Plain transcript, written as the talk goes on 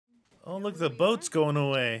Oh, look, the boat's going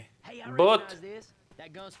away. Boat.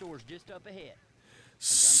 That gun store's just up ahead.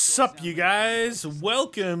 Sup, you guys?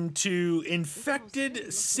 Welcome to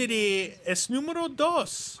Infected City es número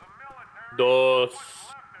dos. Dos.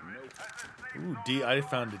 Ooh, I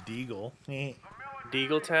found a deagle.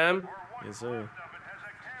 Deagle time? Yes, sir.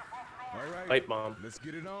 All right. Pipe bomb. Let's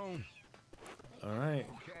get it on. All right.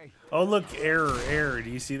 Okay. Oh, look, error. Do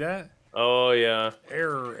you see that? Oh yeah.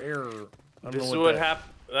 Error. This is what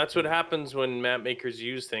That's what happens when map makers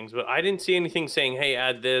use things. But I didn't see anything saying, "Hey,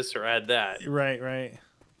 add this or add that." Right.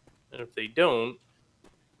 And if they don't,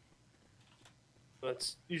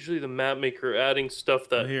 that's usually the map maker adding stuff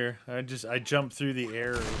that. Here, I jumped through the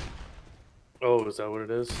error. Oh, is that what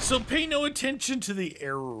it is? So pay no attention to the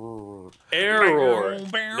error. Error.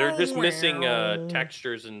 They're just missing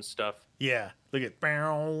textures and stuff. Yeah. Look at.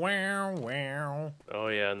 Oh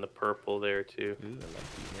yeah, and the purple there too. Ooh, I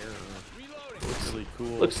like the error. Looks really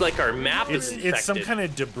cool. Looks like our map is infected. It's some kind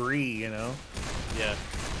of debris, you know? Yeah.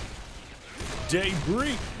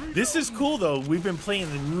 Debris. This is cool though. We've been playing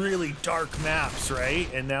in really dark maps, right?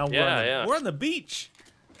 And now we're on the beach.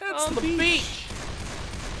 That's on the beach.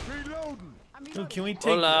 Reloading. Ooh, can we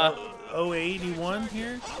take 081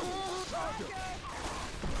 here?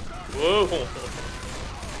 Whoa.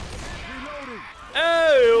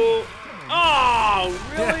 Oh. Oh,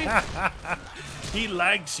 really? He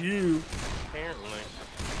likes you. Apparently.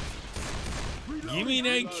 Give me an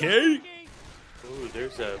AK. Ooh,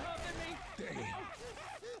 there's a.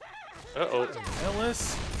 Uh-oh.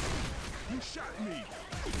 Ellis. You shot me.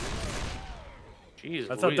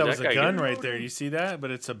 Jeez, I thought that was a guy gun right there. You see that?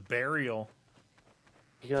 But it's a burial.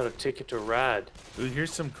 You got a ticket to rad. Ooh,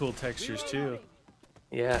 here's some cool textures too.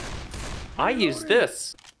 Yeah. I used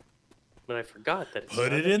this, but I forgot that it's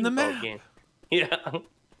Put not it a in the default map. game. Yeah.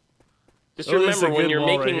 Just Oh, this is a remember when good you're wall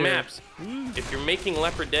making right here. maps, if you're making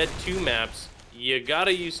Left 4 Dead 2 maps, you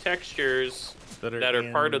gotta use textures that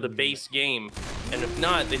are part of the base game. And if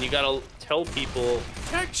not, then you gotta tell people,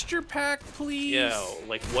 Texture pack, please. yeah,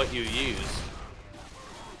 like what you use.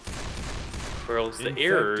 Or else the Infected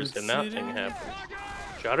errors and nothing city. happens.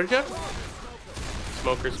 Shot at ya?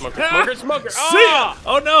 Smoker. Ah! Ah!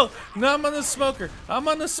 Oh no! No, I'm on the smoker.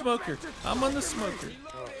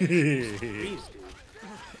 Jeez,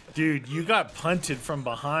 Dude, you got punted from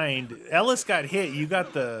behind. Ellis got hit. You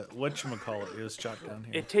got the whatchamacallit. It was shotgun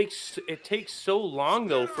here. It takes so long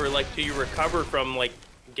though for like till you recover from like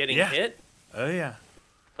getting hit. Oh yeah.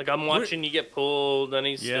 Like I'm watching you get pulled and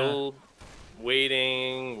he's still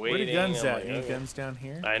waiting. Where the guns I'm at? like, Any okay. guns down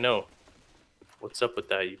here? I know. What's up with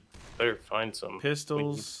that? You better find some.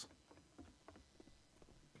 Pistols.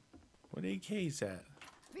 What AK's at?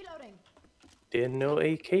 Reloading. Didn't know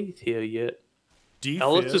AK's here yet. Defib.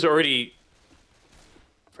 Alex is already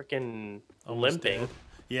freaking Almost limping. dead.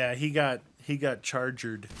 Yeah, he got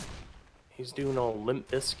chargered. He's doing all limp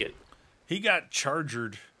biscuit. He got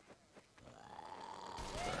chargered.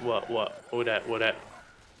 What? Who that? Who that?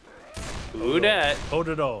 Hold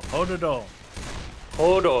it all.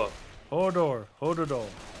 Hold on.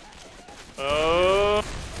 Oh.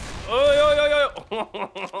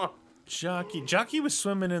 Jockey was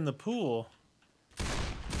swimming in the pool.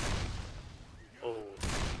 Oh.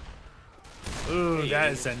 Ooh,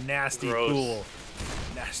 that is a nasty Gross. pool.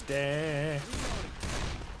 Nasty.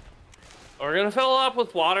 We're gonna fill up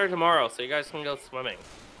with water tomorrow, so you guys can go swimming.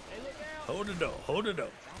 Hold it up.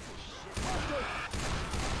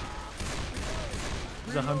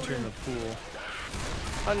 There's a hunter in the pool.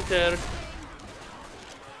 Hunter.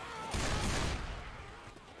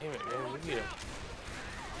 Damn it, man. We need a...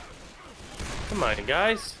 Come on,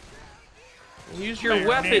 guys. Use your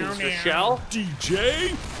weapons, Rochelle.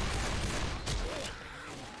 DJ.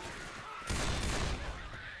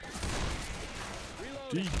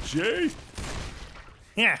 DJ.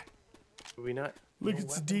 Yeah. Do we not? Look, no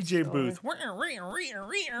it's a weapons DJ still booth.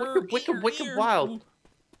 Wicked wild.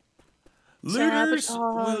 Looters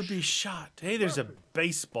Sabotage. will be shot. Hey, there's a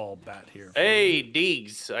baseball bat here. Hey,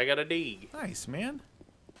 Deegs. I got a Deeg. Nice, man.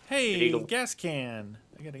 Hey, Deagle. gas can.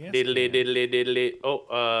 I got a gas Diddly, can. diddly, diddly.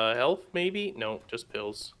 Oh, health maybe? No, just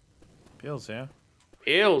pills. Pills, yeah.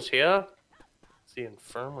 Pills, yeah. It's the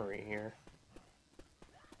infirmary here.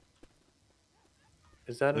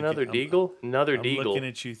 Is that another Deagle? Another I'm Deagle. looking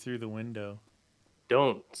at you through the window.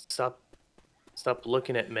 Don't stop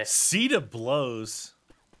looking at me. Ceta blows.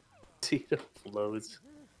 See the flows.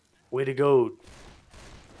 Way to go.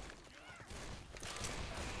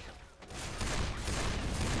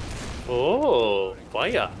 Oh,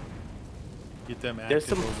 fire. Get them There's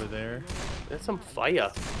active some- over there. That's some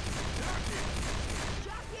fire.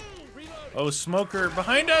 Oh, smoker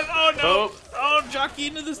behind us. Oh, no. Oh, jockey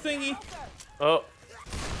into this thingy. Oh.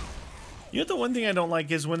 You know the one thing I don't like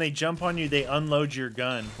is when they jump on you, they unload your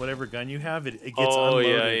gun. Whatever gun you have, it gets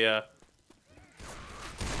unloaded. Oh, yeah.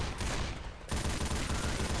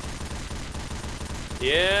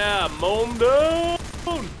 Yeah, mow 'em down.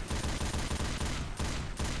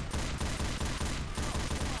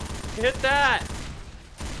 Hit that.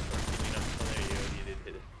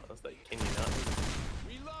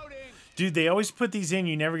 Dude, they always put these in.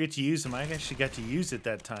 You never get to use them. I actually got to use it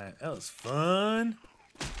that time. That was fun.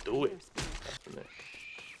 Do it.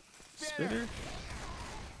 Spitter?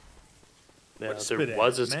 Yeah, there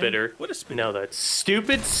was a spitter. What a spitter. Now that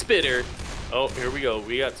stupid spitter. Oh, here we go.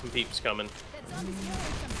 We got some peeps coming.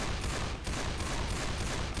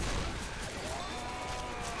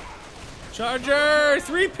 Charger!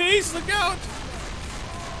 3-piece! Look out!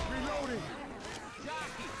 Reloading.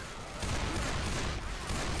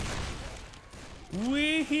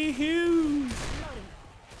 Wee-hee-hoo!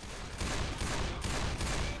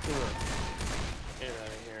 Get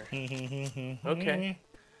out of here. Okay.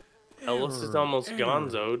 Ellis is Error, almost error.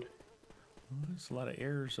 gonzoed. There's a lot of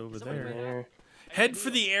errors over there. Head for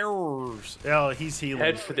the errors. Oh, he's healing.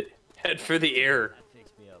 Head for the air.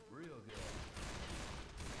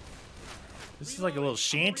 This is like a little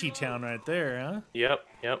shanty town right there, huh? Yep.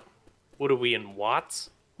 What are we in Watts?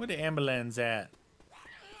 Where the ambulance at?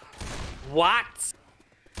 Watts.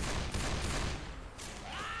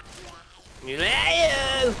 Yeah.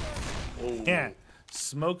 Oh. Yeah.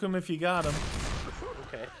 Smoke him if you got him.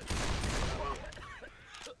 Okay.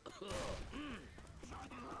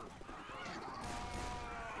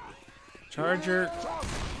 Charger.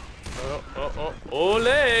 Oh. Ole.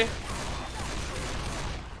 Well,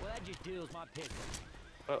 that just deals my pickle.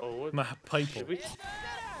 Uh-oh. My pipe.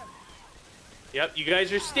 Yep, you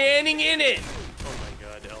guys are standing in it. Oh my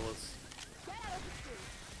God, Ellis.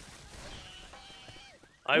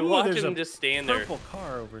 I watch there's him a just stand there. Purple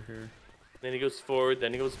car over here. Then he goes forward,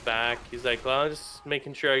 then he goes back. He's like, well, I'm just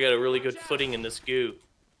making sure I got a really good footing in this goo.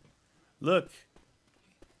 Look.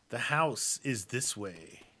 The house is this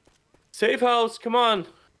way. Safe house, come on.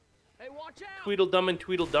 Hey, watch out! Tweedledum and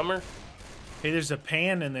Tweedledummer. Hey, there's a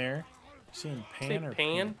pan in there. You seeing pan Say or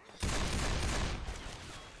pan?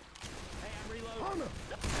 Hey, I'm reloading.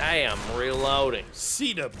 I am reloading.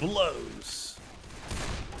 Cedar blows.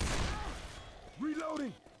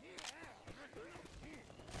 Reloading.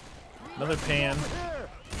 Another pan.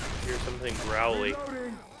 Here's something growly.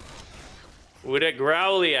 Reloading. Where that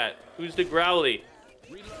growly at? Who's the growly?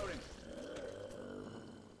 Reloading.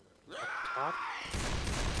 Top?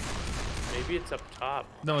 Maybe it's up top.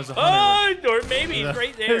 No, it's a hunter. Oh, or maybe he's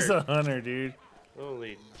right There's there. a hunter, dude.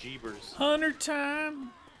 Holy jeebers. Hunter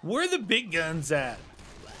time. Where are the big guns at?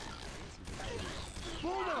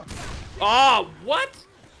 Oh, what?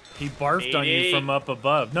 He barfed on you Mayday. from up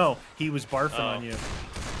above. No, he was barfing Oh. on you.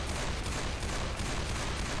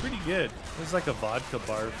 Pretty good. It was like a vodka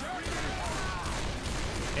barf.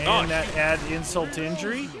 And Oh, that add insult to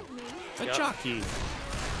injury? A Yep. jockey.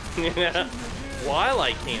 While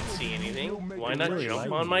I can't see anything, why not Really jump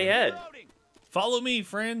like on you. my head? Follow me,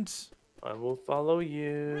 friends. I will follow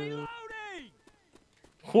you. Reloading!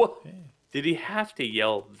 What? Did he have to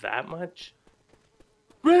yell that much?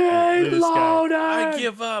 Look at this guy. Reloading! I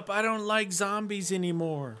give up. I don't like zombies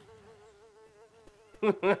anymore.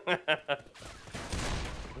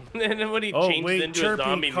 And then when he Oh, changed wait, into a zombie,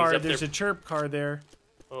 chirpy he's car. up There's there. a chirp car there.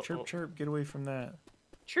 Oh, Chirp, oh. chirp. Get away from that.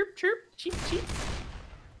 Chirp, chirp, cheep, cheep.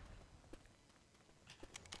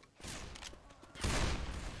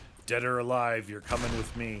 Dead or alive, you're coming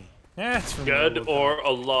with me. That's from Dead RoboCop. or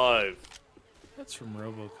alive. That's from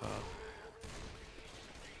RoboCop.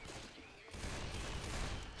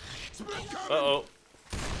 Uh-oh.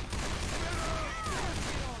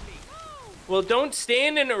 Well, don't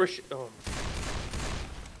stand in a... Oh.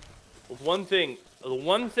 The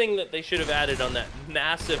one thing that they should have added on that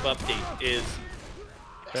massive update is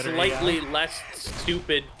Better slightly AI? less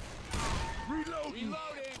stupid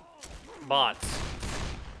bots.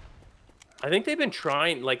 I think they've been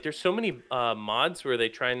trying, like, there's so many mods where they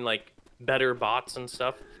try and, like, better bots and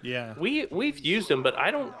stuff. Yeah. We've used them, but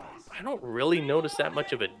I don't really notice that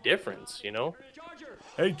much of a difference, you know? Charger!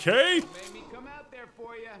 Hey, K. Made me come out there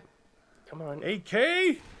for you. Come on.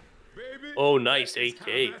 AK. Oh, nice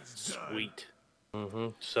AK. Sweet.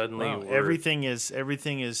 Suddenly, Wow, we're- everything is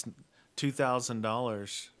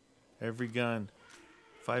 $2,000. Every gun.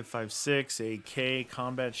 5.56 AK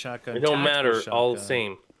combat shotgun. it don't tactical matter. All the shotgun.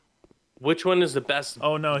 same. Which one is the best?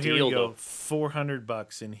 Oh no, here deal, we go. though?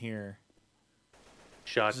 $400 in here.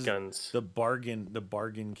 This is Shotguns. the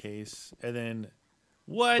bargain case, and then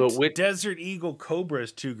What? But Desert Eagle Cobra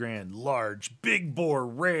is $2,000. Large, big bore,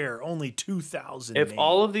 rare, only 2,000. If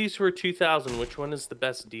all of these were 2,000, which one is the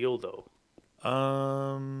best deal though?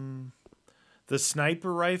 The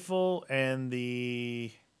sniper rifle and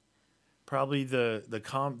probably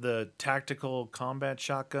the tactical combat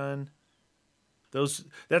shotgun.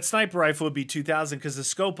 That sniper rifle would be 2,000 because the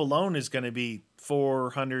scope alone is going to be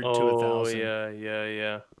 400 to 1,000. Oh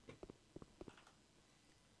yeah.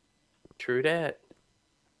 True that.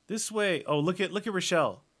 This way. Oh, look at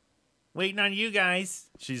Rochelle. Waiting on you guys.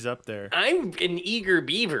 She's up there. I'm an eager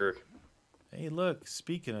beaver. Hey, look.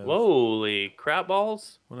 Speaking of. Holy crap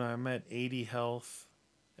balls. When I'm at 80 health,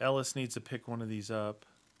 Ellis needs to pick one of these up.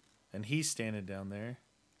 And he's standing down there.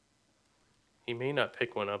 He may not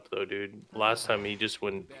pick one up though, dude. Last time he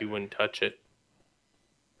wouldn't touch it.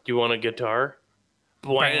 Do you want a guitar?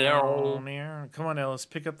 Come on, Ellis.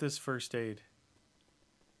 Pick up this first aid.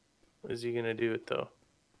 Is he gonna do it though?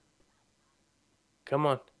 Come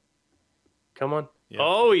on. Yep.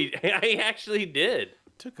 Oh, he actually did.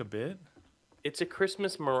 Took a bit. It's a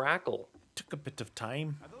Christmas miracle. Took a bit of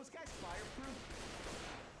time. Are those guys fireproof?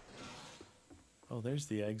 Oh, there's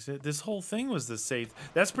the exit. This whole thing was the safe.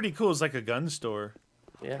 That's pretty cool. It's like a gun store.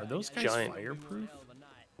 Yeah. Are those guys fireproof?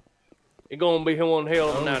 You're gonna be one hell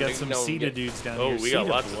of a night. We got some CETA dudes down here. Oh, we got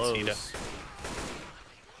lots blows. of CETA.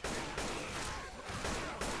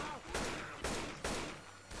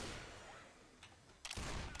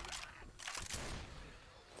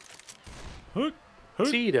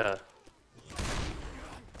 CETA.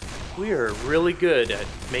 We are really good at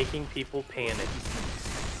making people panic.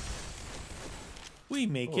 We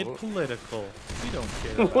make it political. We don't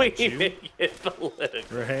care about you. We make it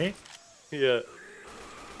political. Right? Yeah.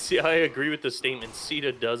 See, I agree with the statement.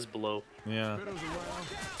 CETA does blow. Yeah.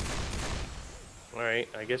 All right,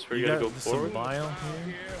 I guess we're gonna go forward. Some bile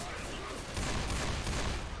here.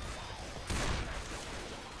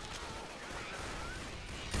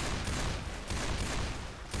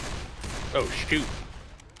 Oh shoot!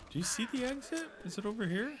 Do you see the exit? Is it over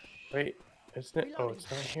here? Wait, isn't it? Oh, it's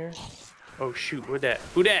not here. Oh shoot! Who dat?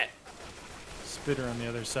 Spitter on the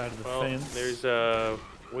other side of the Well, fence. there's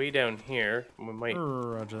way down here. We might.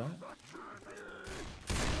 Roger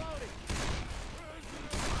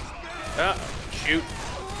that. Shoot!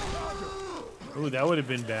 Ooh, that would have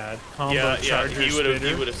been bad. Combo Yeah, charger he would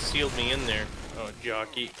spitter. have sealed me in there. Oh,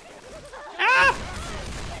 jockey!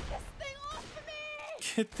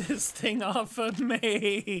 Get this thing off of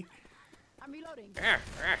me! I'm reloading. Ah.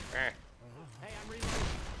 Hey, I'm reloading.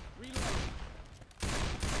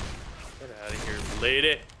 Get out of here,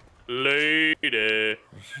 lady! I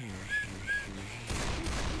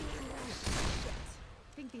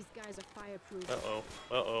think these guys are fireproof.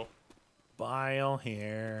 Uh-oh. Bile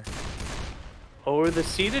here. Oh, are the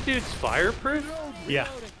CETA dudes fireproof? Yeah.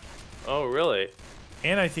 Oh, really?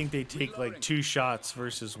 And I think they take like 2 shots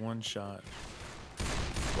versus 1 shot.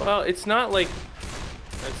 Well, it's not like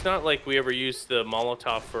we ever use the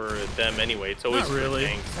Molotov for them anyway. It's always Not really. for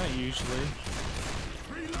tanks. Not usually.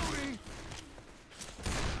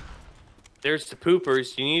 There's the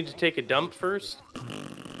poopers. You need to take a dump first.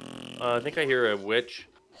 I think I hear a witch.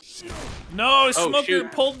 No, Smoker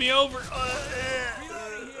shoot. pulled me over.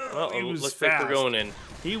 Uh-oh, He was looks like fast. we're going in.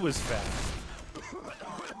 He was fast.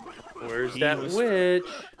 Where's that witch?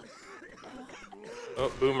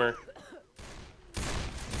 Oh, boomer.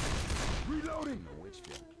 Reloading.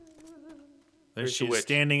 There Where's the she's witch?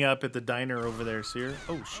 standing up at the diner over there. See her?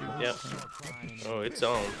 Oh, shoot. Yep. Oh, it's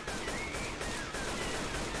on.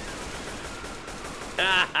 You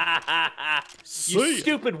See ya.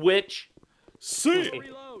 stupid witch. See ya.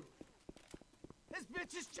 Reload. This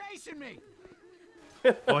bitch is chasing me.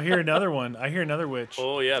 Oh, I hear another one. I hear another witch.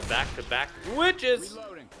 Oh yeah, back to back witches.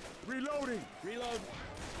 Reloading. Reloading. Reload.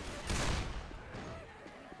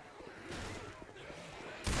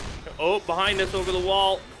 Oh, behind us over the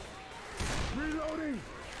wall. Reloading.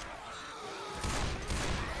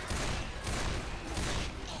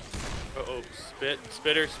 Uh-oh,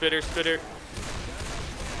 spitter.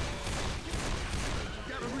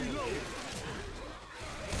 Gotta reload.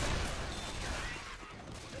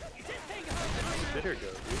 Spitter go,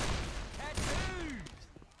 dude.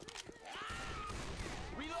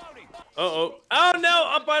 Reloading. Uh-oh. Oh no,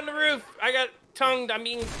 up on the roof. I got tongued.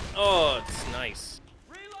 Oh, it's nice.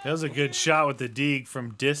 That was a good shot with the Deeg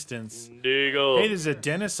from distance. Deagle. Hey, there's a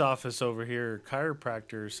dentist office over here,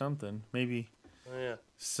 chiropractor or something. Maybe Oh, yeah.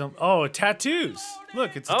 some. Oh, tattoos.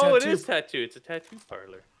 Look, it's a Oh, tattoo. it is tattoo. It's a tattoo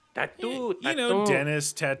parlor. Tattoo. You know,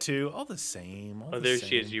 dentist, tattoo, all the same. Oh, there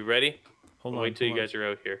she is. You ready? Hold I'll on. wait till hold you on. guys are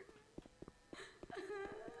out here.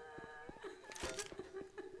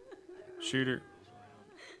 Shoot her.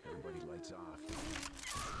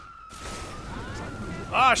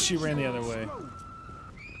 Ah, she ran the other way.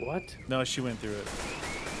 What? No, she went through it.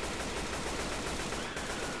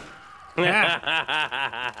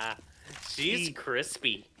 She's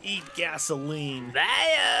crispy. Eat gasoline.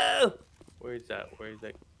 Where's that? Where's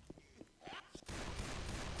that?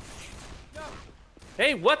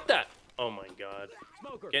 Hey, what the? Oh my god.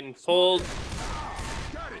 Getting pulled.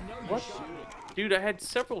 What? Dude, I had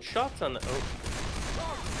several shots on the... Oh.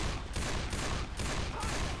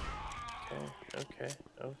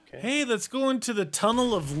 Okay. Hey, let's go into the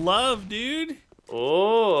tunnel of love, dude.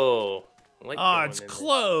 Oh. I like going It's in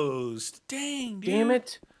closed. Dang, dude. Damn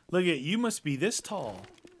it. Look at you. Must be this tall.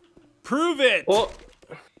 Prove it. Oh.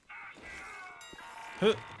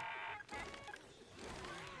 Huh.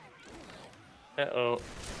 Uh-oh.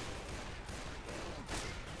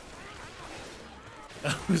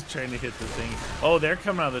 I was trying to hit the thing. Oh, they're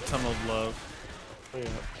coming out of the tunnel of love. Oh, yeah.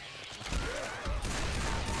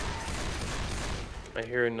 I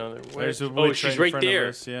hear another witch. There's a Oh, witch she's right right in front of there.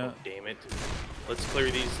 us, yeah. Oh, damn it. Let's clear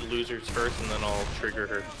these losers first, and then I'll trigger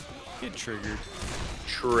her. Get triggered.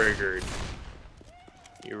 Triggered.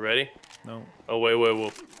 You ready? No. Oh, wait,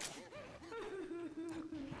 whoa.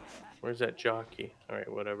 Where's that jockey?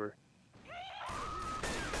 Alright, whatever.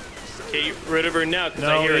 Okay, get rid of her now, because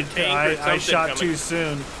I hear a tank or something I shot coming. too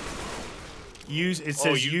soon. It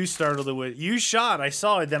says you startled the witch. You shot. I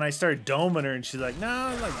saw it. Then I started doming her, and she's like, "No,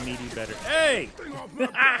 I like meaty better." Hey!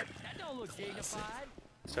 That don't look dignified.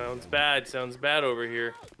 Sounds bad over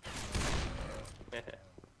here.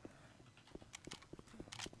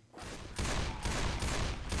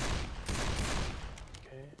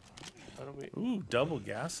 Okay, how do we... Ooh, double You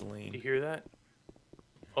gasoline. hear that?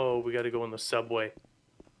 Oh, we gotta go in the subway.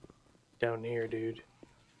 Down here, dude.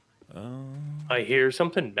 I hear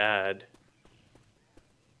something bad.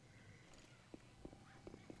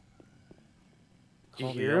 You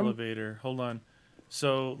Call the hear 'em? elevator. Hold on.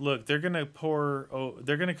 So look, they're gonna pour. Oh,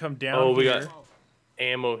 they're gonna come down. Oh, we here. got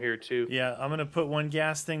ammo here too. Yeah, I'm gonna put one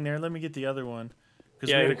gas thing there. Let me get the other one.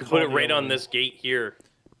 Yeah, you can put it right on this gate here.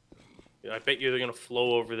 I bet you they're gonna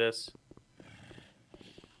flow over this.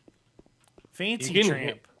 Fancy You can-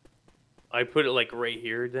 tramp. I put it like right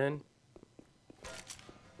here then.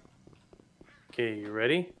 Okay, you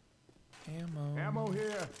ready? Ammo. Ammo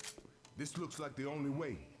here. This looks like the only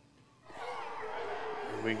way.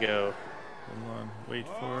 Here we go. Hold on. Wait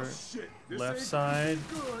for Oh, it. shit. This Left ain't side.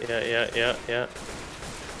 good. Yeah.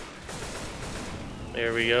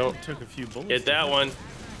 There we go. Took a few bullets. Get that didn't one.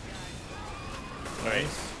 All right,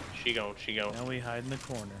 Nice. she going. Now we hide in the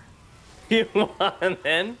corner. You want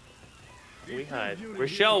then? We hide.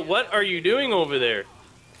 Rochelle, what are you doing over there?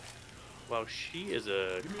 Wow, she is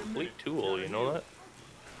a complete tool, you know that?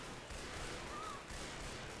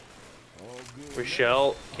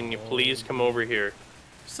 Rochelle, can you please come over here?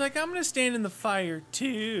 She's like, I'm gonna stand in the fire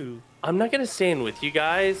too. I'm not gonna stand with you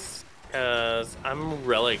guys, cause I'm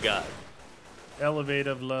really good. Elevate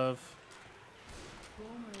of love.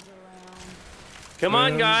 Boomers around. Come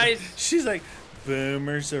on, guys! She's like,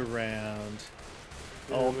 boomers around.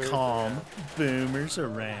 All Boomers calm. around. Boomers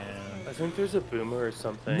around. I think there's a boomer or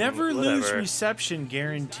something. Never lose Whatever. reception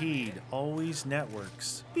guaranteed. Always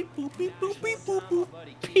networks. Beep boop beep boop beep boop boop.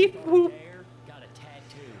 Beep boop. There, got a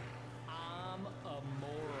tattoo. I'm a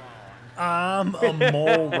moron. I'm a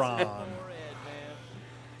moron. Poor Ed, man.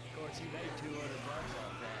 Of course, he made $200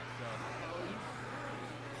 off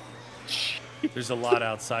that, so. There's a lot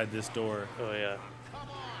outside this door. Oh yeah.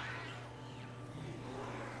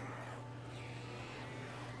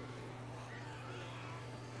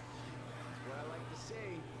 What I like to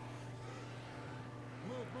see.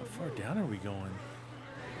 How far down are we going?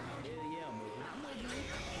 Hell yeah, I'm moving.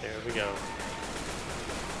 There we go.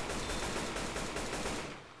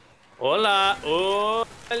 Hola,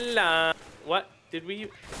 hola. What did we?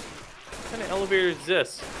 What kind of elevator is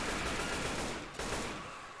this?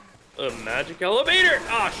 A magic elevator?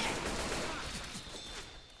 Ah,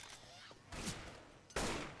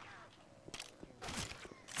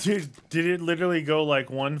 Dude, did it literally go like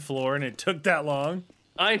one floor and it took that long?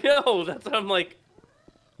 I know. That's what I'm like.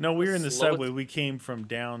 No, we were in the Slow it- subway. We came from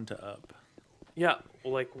down to up. Yeah.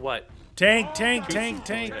 Like what? Tank, tank, tank,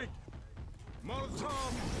 tank. Molotov.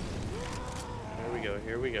 Here we go.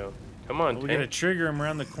 Here we go. Come on, We tank. gotta trigger him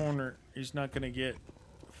around the corner. He's not gonna get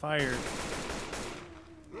fired.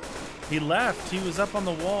 He left. He was up on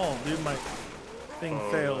the wall. Dude, my thing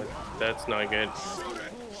failed. That's not good. Shoot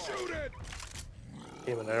it. Shoot it.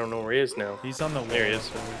 Damn it! I don't know where he is now. He's on the wall. There he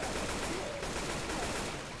is.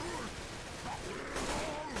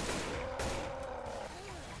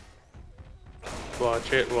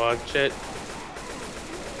 Watch it. Watch it.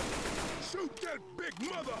 Shoot that big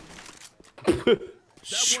mother.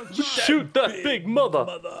 Shoot that big mother.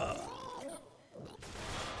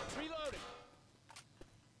 Reloading.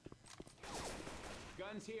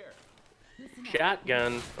 Guns here.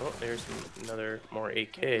 Shotgun. Oh, there's another more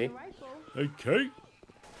AK. Rifle. Okay.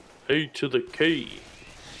 A to the K.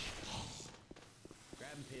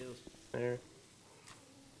 Grabbing pills. There.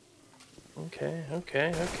 Okay.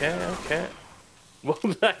 Well,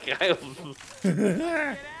 that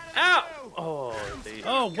guy. Ow! Oh,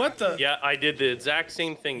 Oh, what the? yeah, I did the exact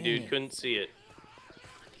same thing, dude. Couldn't see it.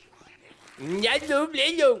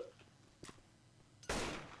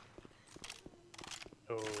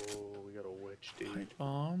 Oh, we got a witch, dude.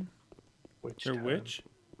 Witch. Your time. witch?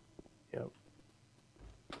 Yep.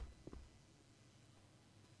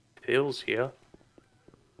 Pills here.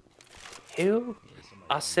 Hill?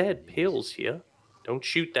 I said pills here. Don't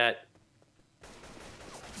shoot that.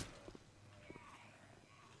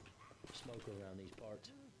 Smoke around these parts.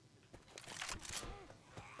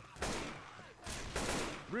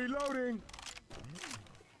 Reloading.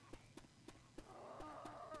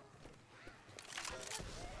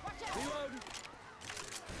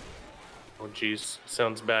 Oh, jeez.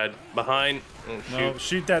 Sounds bad. Behind. Oh, shoot. No,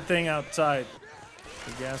 shoot that thing outside.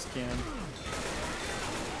 The gas can.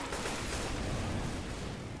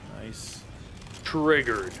 Nice.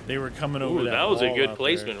 Triggered. They were coming over Ooh, that that was a wall good out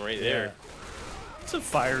placement there. right there. Yeah. It's a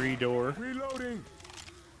fiery door. Reloading.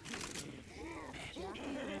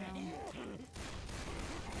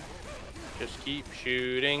 Just keep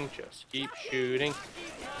shooting. Just keep shooting.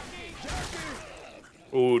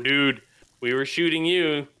 Oh, dude. We were shooting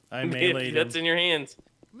you. I meleeed That's him. in your hands.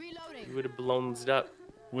 You Reloading. would have blown it up.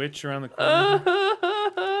 Witch around the corner.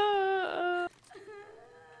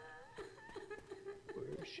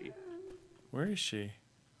 Where is she? Where is she?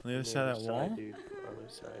 On the other side of that wall? Dude. Other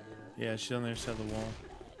side, yeah. Yeah, she's on the other side of the wall.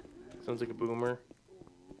 Sounds like a boomer.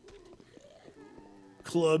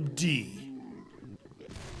 Club D.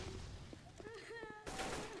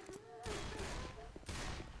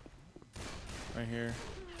 Right here.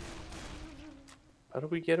 How do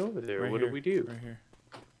we get over there? Right What here. do we do? Right here.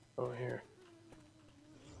 Oh, here.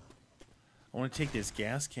 I want to take this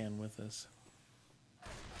gas can with us.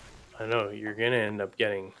 I know you're gonna end up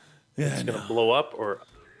getting. It's gonna blow up, or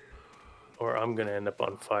I'm gonna end up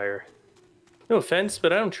on fire. No offense,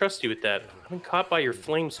 but I don't trust you with that. I've been caught by your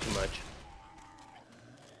flames too much.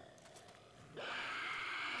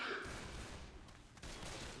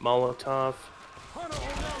 Molotov.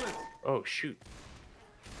 Oh shoot!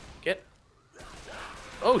 Get.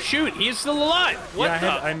 Oh shoot! He's still alive. What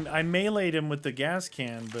Yeah, the? I meleeed him with the gas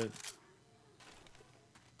can, but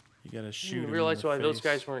you gotta shoot him. didn't in realize the why those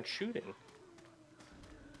face. guys weren't shooting.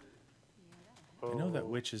 I know that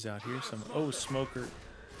witch is out here. Some smoker.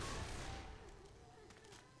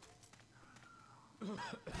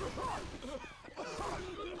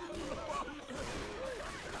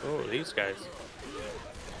 Oh, these guys.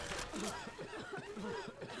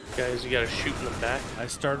 Guys, you gotta shoot in the back. I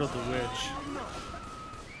startled the witch.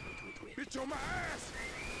 Bitch on my ass.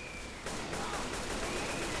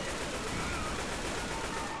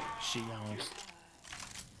 She almost.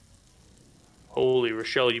 Holy,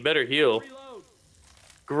 Rochelle, you better heal. Reload.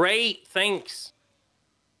 Great, thanks.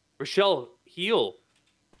 Rochelle, heal.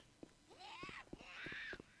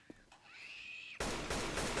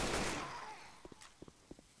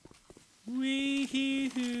 Wee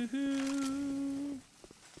hoo hoo.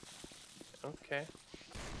 Okay.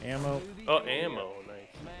 Ammo. Oh, ammo,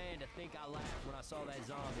 nice. Man, to think I laughed when I saw that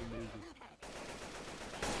zombie movie.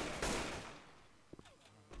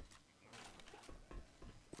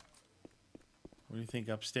 What do you think?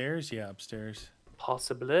 Upstairs? Yeah, upstairs.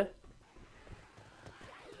 Possibly.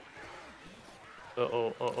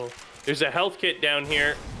 Uh-oh, uh-oh. There's a health kit down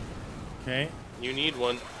here. Okay. You need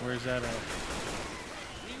one. Where's that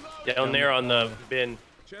at? Down there on the bin.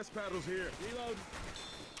 Chest paddles here.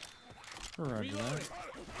 Reload. Roger that.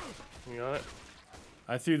 You got it?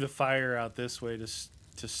 I threw the fire out this way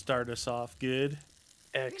to start us off good.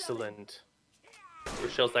 Excellent.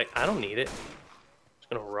 Rochelle's like, I don't need it. Just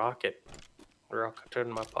gonna rock it. Rock it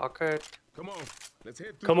in my pocket. Come on. Let's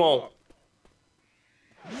head through Come the on. wall.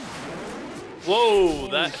 Whoa,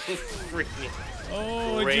 that freaking.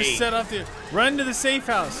 Oh, it Great. just set off the. Run to the safe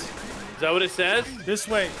house. Is that what it says? This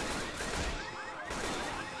way.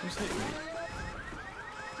 Who's hitting me?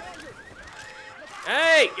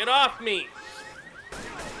 Hey, get off me!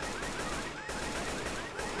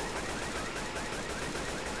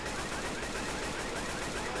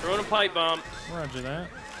 Throwing a pipe bomb. Roger that.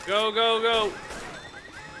 Go, go, go.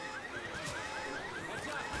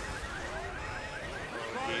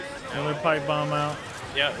 Another pipe bomb out.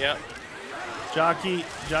 Yep, yep,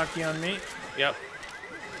 Jockey on me. yep.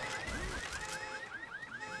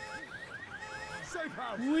 safe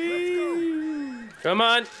house. Whee! Come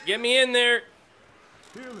on, get me in there.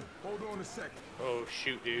 Let's go. Heal it. Hold on a second. Oh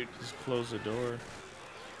shoot, dude. Just close the door.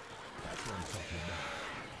 That's what I'm talking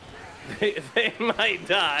about. They might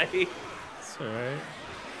die. It's alright.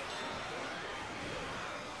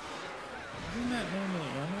 Isn't that normally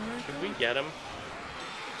ammo right Should we get him?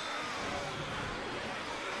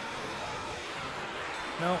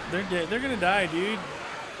 No, they're dead. They're gonna die, dude.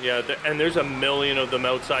 Yeah, and there's a million of them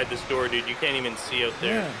outside this door, dude. You can't even see out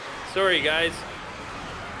there. Yeah. Sorry, guys.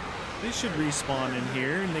 They should respawn in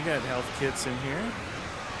here, and they got health kits in here.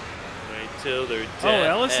 Wait till they're Oh, dead.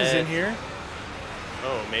 Ellis is in here.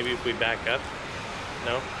 Oh, maybe if we back up?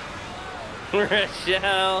 No?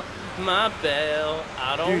 Rochelle, my belle,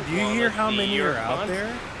 I don't Dude, do you hear how many are out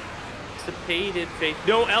there? Constipated face.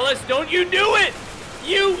 No, Ellis, don't you do it!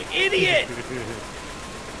 You idiot!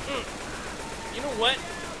 You know what?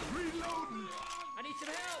 Reloading. I need some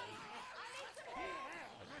help.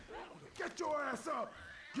 Get your ass up.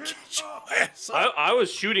 Get up. I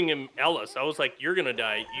was shooting him, Ellis. I was like, you're gonna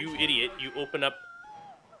die, you idiot. You open up.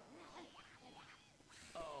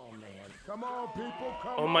 Come on, people.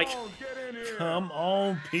 Come Oh my- on. Get in here. Come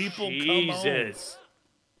on, people. Jesus.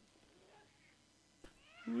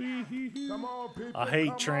 Come on, people. I hate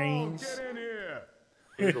Come on, trains. Get in here.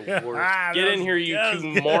 You're the worst. Get in here, you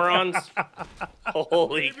two morons.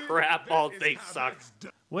 Holy crap, all they suck.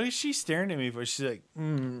 What is she staring at me for? She's like,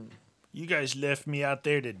 you guys left me out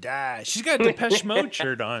there to die. She's got a Depeche Mode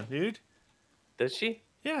shirt on, dude. Does she?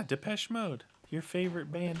 Yeah, Depeche Mode. Your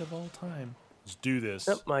favorite band of all time. Let's do this.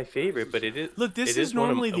 Not my favorite, but it is. Look, this it is one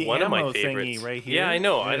normally of, the one of my ammo favorites. thingy right here, Yeah, I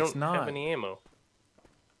know. and I it's don't not. have any ammo.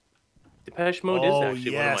 Depeche Mode Oh, is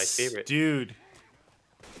actually one of my favorites. dude.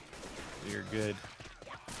 You're good.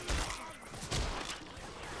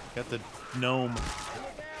 Got the gnome.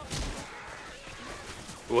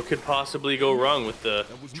 What could possibly go wrong with the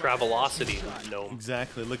Travelocity gnome?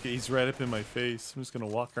 Exactly. Look, he's right up in my face. I'm just gonna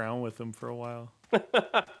walk around with him for a while.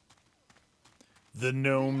 The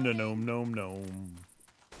gnome.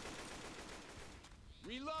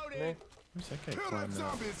 Reloading. Where's that guy Kill that climbing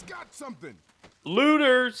up? zombie. It's got something.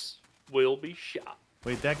 Looters will be shot.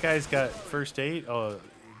 Wait, that guy's got first aid? Oh, he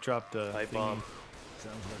dropped a Pipe thingy. bomb.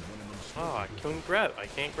 Oh, I can't grab it. I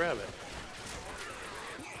can't grab it.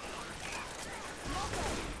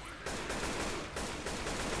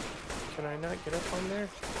 Can I not get up on there?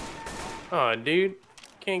 Oh, dude.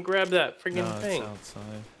 Can't grab that friggin' No, it's thing.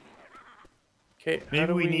 outside. Okay,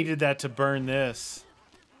 Maybe we needed that to burn this.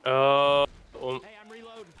 Well, Hey, I'm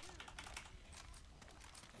reloading.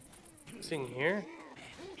 it's in here.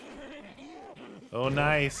 Oh,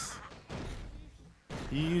 nice.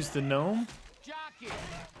 You used the gnome? Jockey.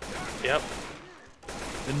 Yep.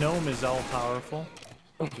 The gnome is all powerful.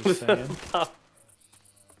 Just saying.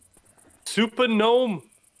 Super gnome.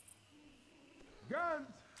 Guns.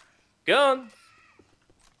 Gun.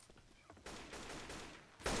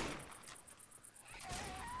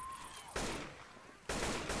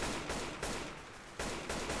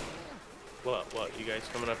 What? You guys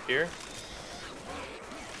coming up here?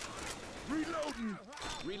 Reloading.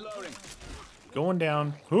 Reloading. Going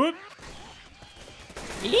down. Whoop.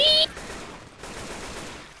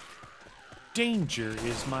 Danger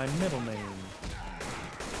is my middle name.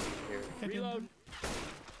 Reload.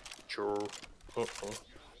 Sure. Uh-oh.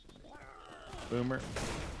 Boomer.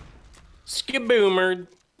 Skiboomered.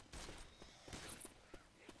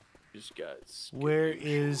 Just got. Where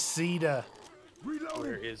is Sita?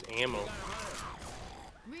 Where is ammo?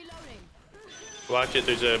 Reloading. Watch it.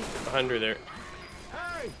 There's a hunter there.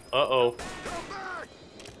 Hey, Uh-oh. come back.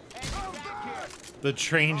 Come back. The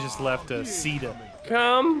train just left us. Sita.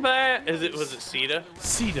 Come back. Was it Sita?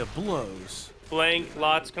 Sita blows. Flank.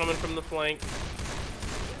 Lots coming from the flank.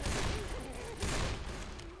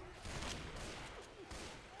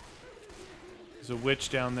 There's a witch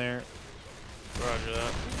down there. Roger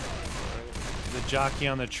that. The jockey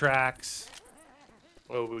on the tracks.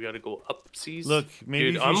 Oh, we gotta go upsies. Look, maybe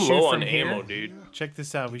dude, if you I'm shoot low from on here. ammo, dude. Check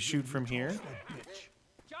this out. We shoot from here.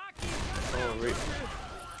 Oh, right.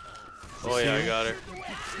 Oh yeah, I got her.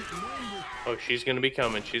 Oh, she's gonna be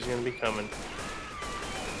coming. She's gonna be coming.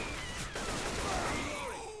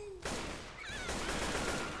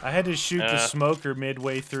 I had to shoot the Uh. smoker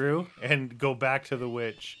midway through and go back to the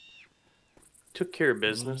witch. Took care of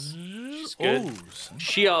business. She's good. Oh, son.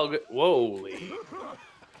 She all good. Whoa.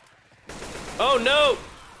 Oh no!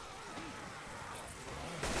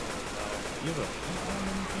 You have a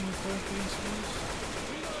anything to throw at these fools?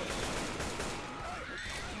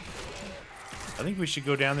 I think we should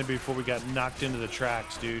go down there before we got knocked into the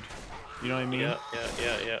tracks, dude. You know what I mean?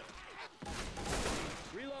 Yeah.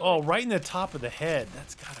 Oh, right in the top of the head.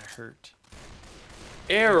 That's gotta hurt.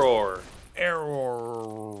 Error. Error.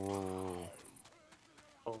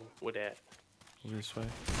 Oh, what at? This way.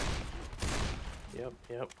 Yep,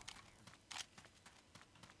 yep.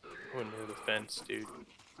 Oh, near the fence, dude.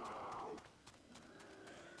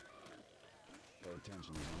 Pay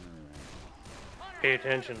attention, there's an enemy around. Pay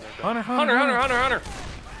attention. Hunter, Hunter, Hunter, Hunter, Hunter.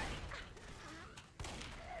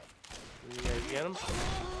 You guys get him?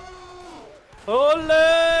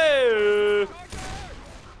 Ole!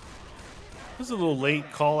 This is a little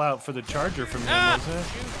late call out for the charger from him, wasn't it?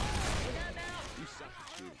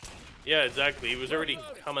 Yeah, exactly. He was already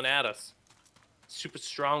coming at us. Super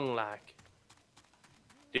strong like.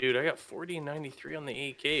 Dude, I got 40 and 93 on the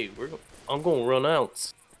AK. I'm gonna run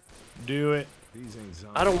out. Do it. These ain't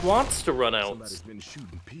zombies. I don't want to run out. Somebody's been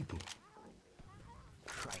shooting people.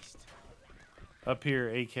 Christ. Up here,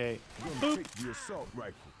 AK. You're gonna take the assault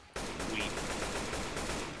rifle. Sweet.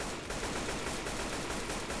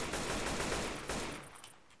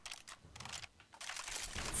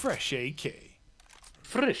 Fresh AK.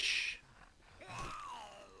 Frisch.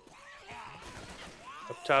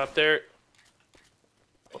 Up top there.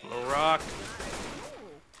 On the rock.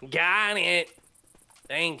 Got it.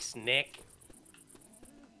 Thanks, Nick.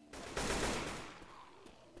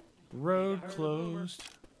 Road closed.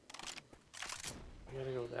 I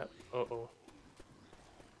gotta go that. Uh-oh.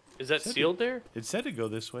 Is that sealed there? It said to go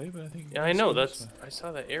this way, but I think. Yeah, I know. That's. I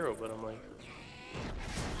saw that arrow, but I'm like.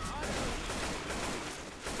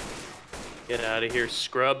 Get out of here,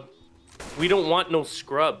 scrub. We don't want no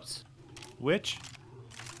scrubs. Which?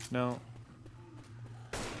 No.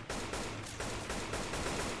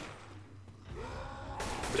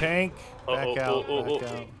 Tank. Back out. Back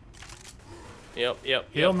out. Yep.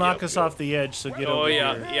 He'll knock yep, us yep. off the edge, so get Oh over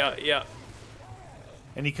yeah, here. yeah.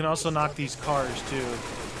 And he can also knock these cars too.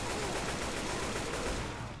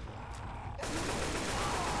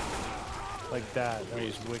 Like that. That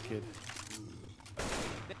was wicked.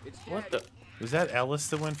 What the? Was that Ellis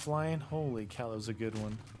that went flying? Holy cow, that was a good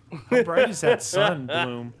one. How bright is that sun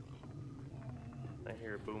bloom? I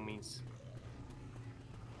hear boomies.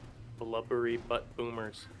 Blubbery butt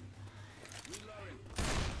boomers.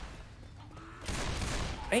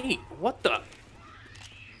 Hey, what the?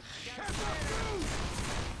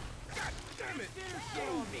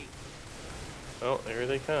 Oh, there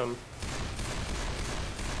they come.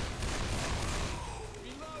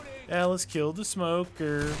 Ellis killed the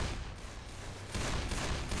smoker.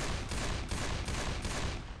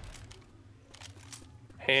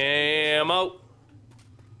 Hamo.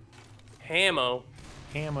 Hammo.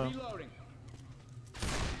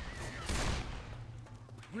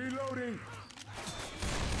 Reloading.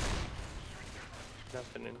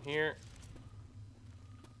 Nothing in here.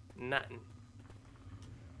 Nothing.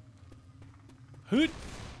 Hoot.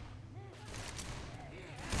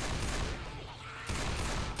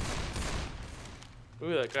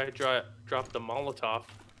 Ooh, that guy dropped the Molotov.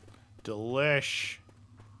 Delish.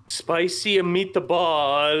 Spicy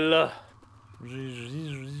meatball.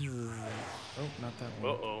 Oh, not that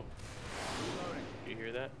one. Uh-oh. You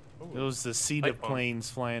hear that? It was the seed Pipe of bomb. planes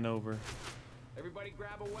flying over. Everybody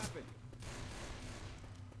grab a weapon.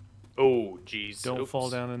 Oh, jeez. Don't Oops. fall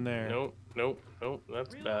down in there. Nope.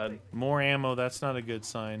 That's bad. More ammo, that's not a good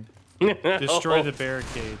sign. Destroy the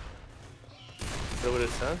barricade. Is that what it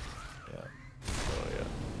says? Yeah. Oh, yeah.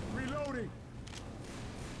 Reloading.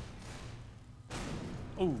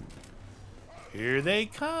 Oh. Here they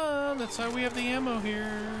come. That's how we have the ammo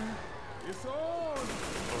here. It's on. Oh,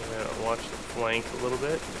 yeah. Watch the flank a little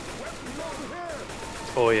bit. Weapons over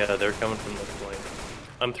here. Oh, yeah. They're coming from the flank.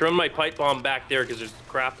 I'm throwing my pipe bomb back there because there's a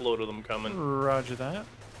crap load of them coming. Roger that.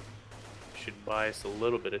 Should buy us a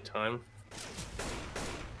little bit of time.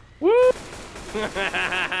 Woo!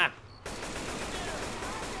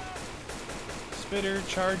 Spitter,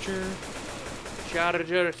 charger.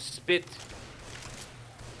 Charger, spit.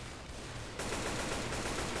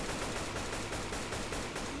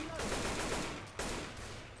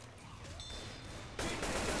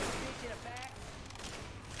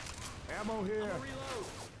 Ammo here.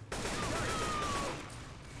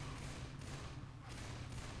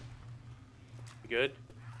 Good?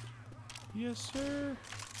 Yes, sir.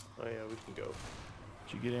 Oh, yeah, we can go.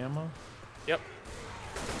 Did you get ammo? Yep.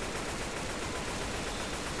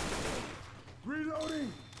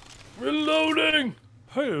 Reloading. Reloading!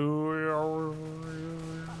 Oh,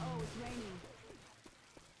 it's raining.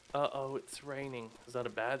 Uh-oh, it's raining. Is that a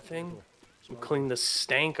bad thing? So clean the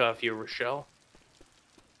stank off you, Rochelle.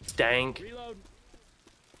 Stank. Reload.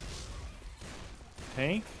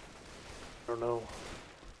 Tank? I don't know.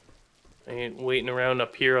 I ain't waiting around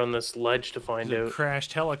up here on this ledge to find There's a out.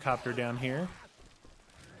 crashed helicopter down here.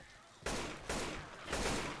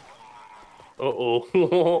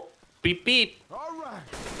 Uh-oh. Beep, beep. All right.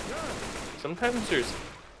 Sometimes there's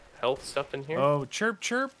health stuff in here. Oh, chirp,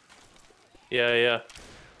 chirp. Yeah, yeah.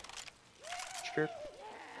 Sure.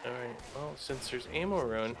 Alright, well, since there's ammo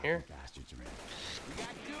around here. Bastards are in.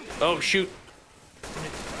 Oh, shoot.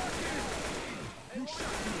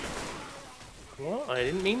 Well, I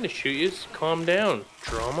didn't mean to shoot you. Just calm down,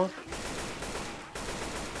 drama.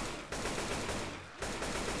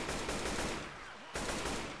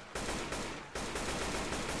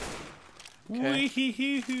 Okay.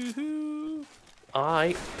 Wee-hee-hee-hoo-hoo.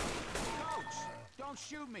 I. Coach, don't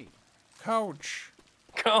shoot me. Coach.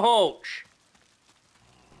 Coach!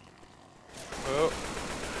 Oh,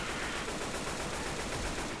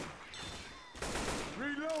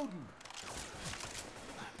 Reloading.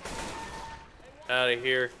 out of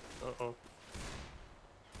here. Uh-oh.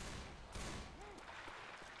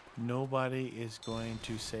 Nobody is going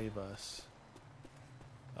to save us.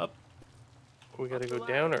 Up. We gotta go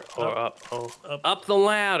down or up? Oh, Up. up the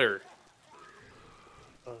ladder.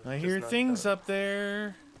 Oh, I just hear not things that. up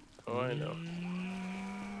there. Oh, I know.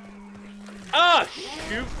 Ah,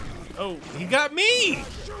 shoot! Oh, he got me!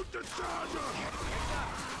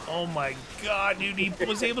 Oh my god, dude, he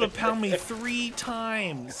was able to pound me 3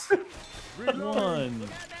 times. 1,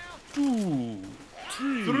 2,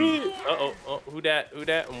 3. Uh-oh, oh, who dat,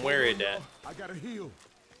 and where is that? I gotta heal.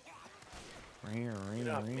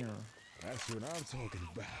 That's what I'm talking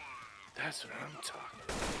about. That's what I'm talking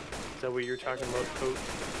about. Is that what you're talking about, Coach?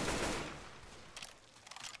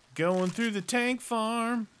 Going through the tank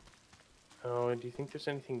farm. Oh, do you think there's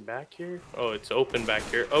anything back here? Oh, it's open back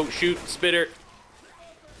here. Oh, shoot, spitter.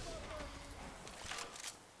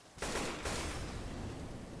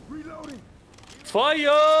 Reloading.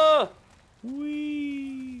 Fire!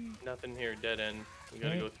 Whee! Nothing here, dead end. We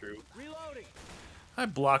gotta go through. Reloading. I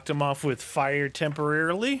blocked him off with fire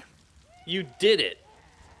temporarily. You did it.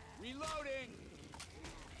 Reloading.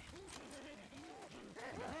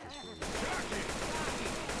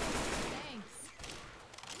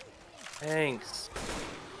 Thanks.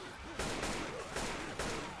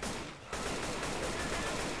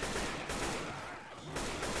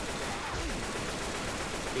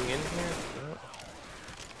 Being in here? Oh.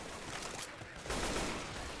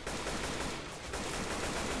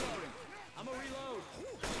 I'm a reload.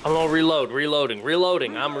 I'm gonna reload.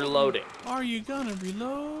 Reloading. I'm reloading. Are you gonna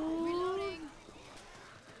reload? Reloading.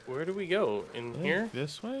 Where do we go? In here?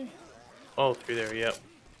 This way? Oh, through there, yep.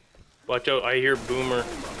 Watch out, I hear boomer.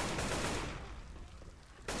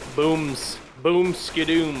 Booms. Boom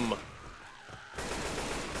skidoom.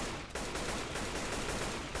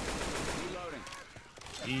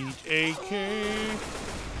 Eat AK.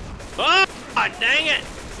 Ah! Dang it!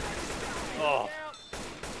 Oh.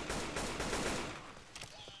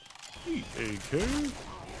 Eat AK.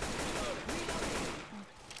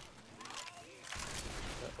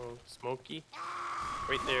 Uh-oh, Smokey.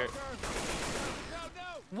 Right there.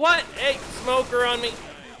 What? Hey, smoker on me.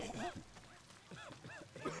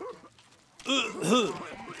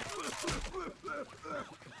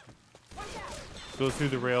 Go through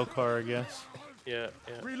the rail car, I guess. Yeah,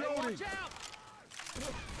 yeah. Reloading.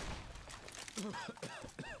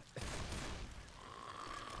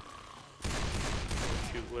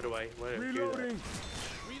 Shoot, what do I do? Reloading.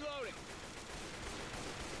 Reloading.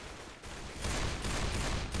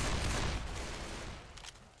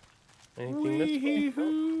 Anything this way?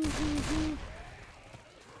 Wee-hee-hoo-hoo-hoo.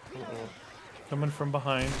 Uh-oh. Coming from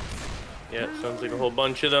behind. Yeah, sounds like a whole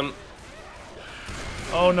bunch of them.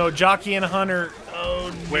 Oh no, Jockey and Hunter. Oh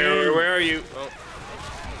no. Where are you? Oh.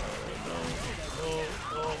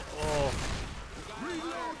 Oh.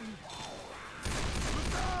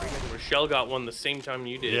 Rochelle got one the same time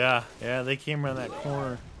you did. Yeah, they came around that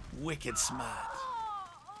corner. Wicked smart.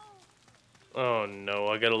 Oh no,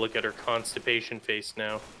 I gotta look at her constipation face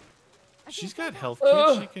now. She's got health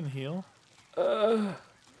kits, she can heal.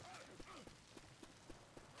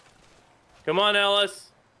 Come on, Ellis.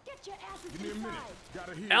 Get your asses Give me a minute.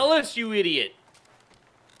 Gotta heal. Ellis, you idiot.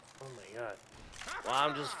 Oh my god. Well,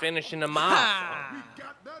 I'm just finishing them off.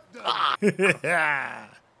 We got that done.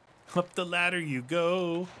 Up the ladder you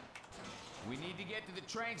go. We need to get to the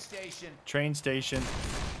train station. Train station.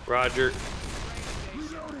 Roger.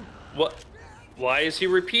 What? Why is he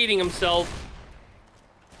repeating himself?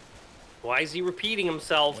 Why is he repeating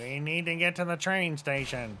himself? We need to get to the train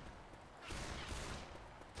station.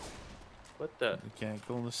 What the? We can't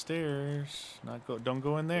go on the stairs. Don't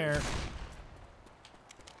go in there.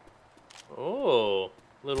 Oh,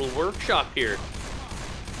 little workshop here.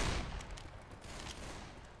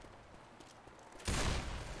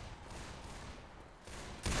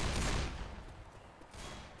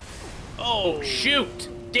 Oh, shoot!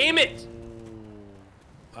 Damn it!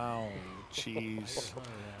 Oh, jeez.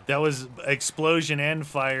 That was explosion and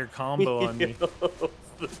fire combo on me.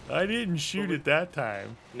 I didn't shoot it that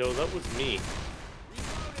time. No, that was me.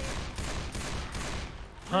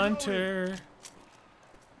 Hunter.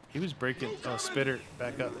 He was breaking. Oh, spitter.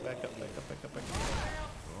 Back up, back up, back up, back up, back up.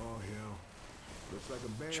 Oh, hell. Looks like a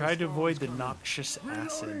bad Try to storm's avoid the coming. noxious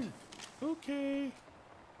acid. Okay.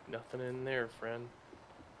 Nothing in there, friend.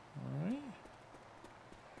 Alright.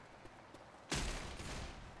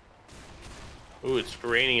 Ooh, it's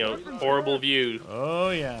raining out. Horrible view. Oh,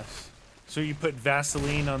 yes. So you put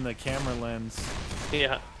Vaseline on the camera lens.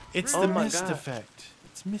 Yeah. It's Oh the my mist God. effect.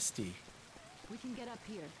 It's misty. We can get up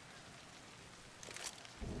here.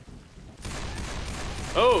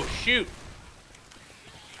 Oh, shoot.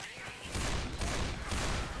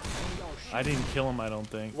 I didn't kill him, I don't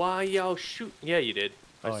think. Why y'all shoot? Yeah, you did.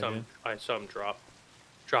 Oh, I did? I saw him drop.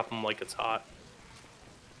 Drop him like it's hot.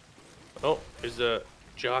 Oh, there's a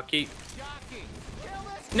jockey.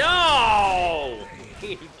 No!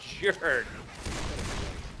 You jerk.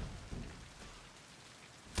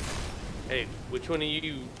 Hey, which one of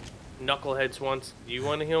you knuckleheads wants? Do you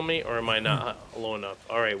want to heal me, or am I not low enough?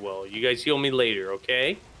 All right, well, you guys heal me later,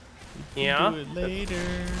 okay? Yeah. Do it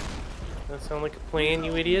later. That sound like a plan,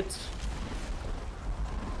 you idiots?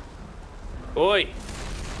 Oi!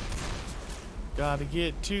 Gotta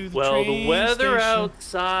get to the Well, the train weather station.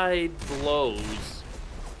 outside blows.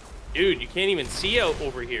 Dude, you can't even see out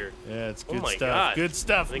over here. Yeah, it's Oh good my stuff. God. Good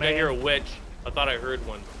stuff, I think man. I hear a witch. I thought I heard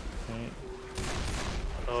one. Okay,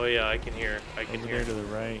 Oh yeah, I can hear. I can over hear. there to the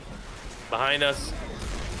right. Behind us.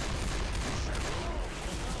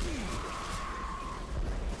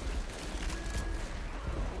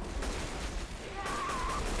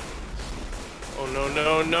 Oh no,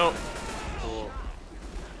 no, no. Oh.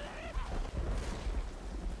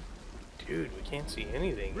 Dude, we can't see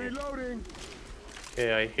anything. Reloading.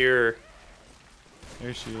 Okay, I hear.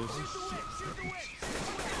 There she is.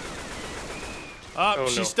 Oh, Oh,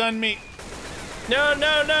 she no. stunned me. No,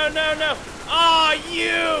 no, no, no, no. Oh,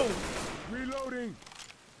 you! Reloading.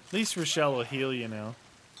 At least Rochelle will heal you now.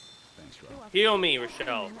 Thanks, Rob. Heal me,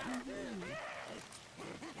 Rochelle.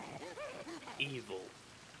 Evil.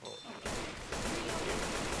 Oh.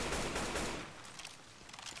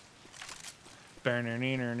 Burner,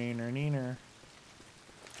 neener, neener, neener.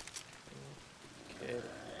 Okay.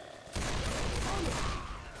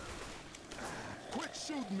 Quit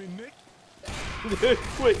shooting me, Nick.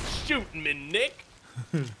 Quit shooting me, Nick.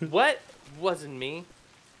 What? Wasn't me.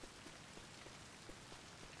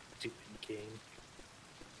 Stupid game.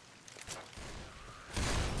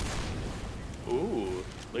 Ooh,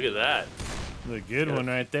 look at that. The good Yeah. one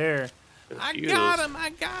right there. Got a I few of got those. him. I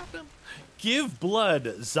got him. Give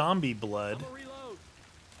blood, zombie blood.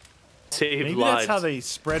 Save Maybe lives. that's how they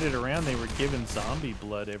spread it around. They were giving zombie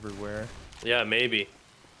blood everywhere. Yeah, maybe.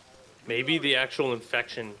 Maybe the actual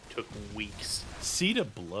infection took weeks. Sita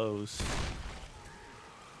blows.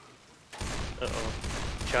 Uh-oh.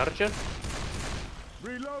 Charger?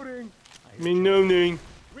 Reloading. Me no name.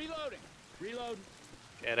 Reloading. Reload.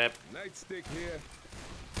 Get up. Nightstick here.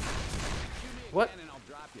 What? And I'll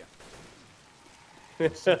drop you.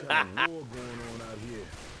 Some kind of war going on out here.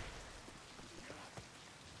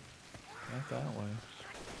 Not that way.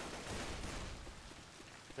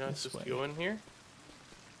 You're not This supposed way. to go in here?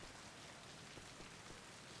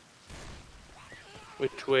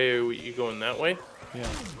 Which way are you going? That way? Yeah.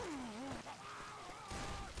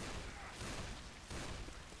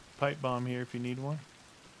 Pipe bomb here if you need one.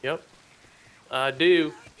 Yep. I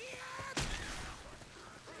do.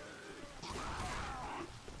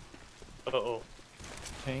 Uh-oh.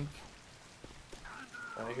 Tank.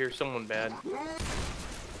 I hear someone bad.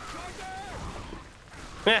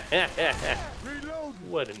 Reload.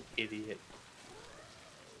 What an idiot.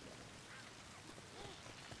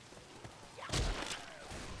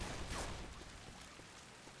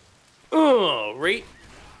 Oh, right.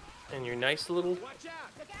 And your nice little Watch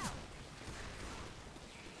out.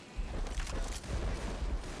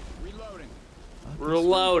 Reloading.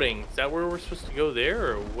 reloading. Is that where we're supposed to go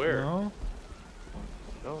there or where? No.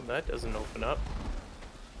 No, that doesn't open up.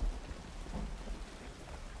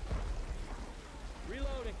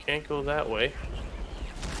 Reloading. Can't go that way.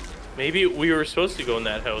 Maybe we were supposed to go in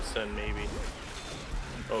that house then, maybe.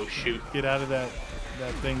 Oh, shoot. Get out of that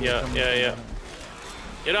thing. that's Yeah, coming yeah, from yeah. behind.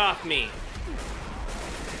 Get off me!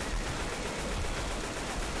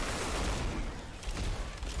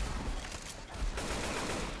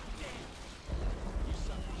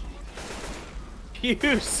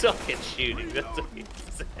 You suck at shooting. That's what you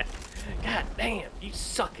said. God damn, you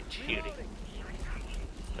suck at shooting.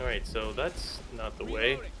 All right, so that's not the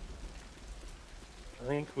way. I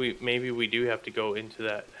think maybe we do have to go into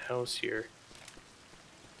that house here.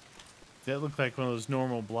 That looked like one of those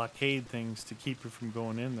normal blockade things to keep you from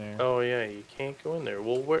going in there. Oh yeah, you can't go in there.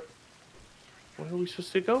 Well, where are we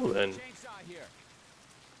supposed to go then? Chainsaw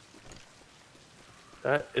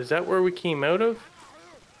here. Is that where we came out of?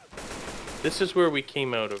 This is where we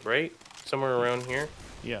came out of, right? Somewhere around here.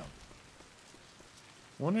 Yeah.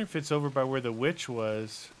 Wonder if it's over by where the witch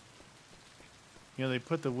was. You know, they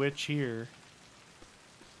put the witch here.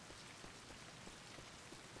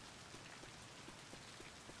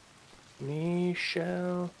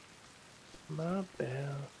 Michelle, my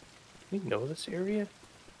belle. You know this area?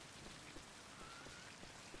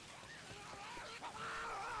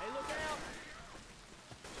 Hey, look out!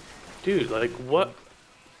 Dude, like what?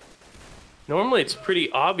 Normally it's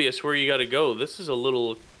pretty obvious where you gotta go. This is a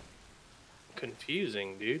little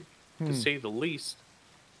confusing, dude, to say the least.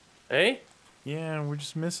 Hey? Yeah, we're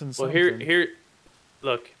just missing Well, something. here,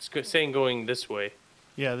 look, it's saying going this way.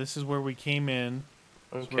 Yeah, this is where we came in.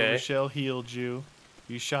 This is where Okay. Michelle healed you.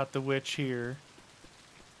 You shot the witch here.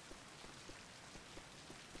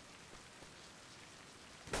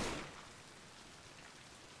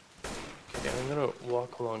 Okay, I'm gonna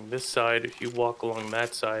walk along this side. If you walk along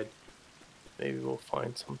that side, maybe we'll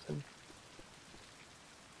find something.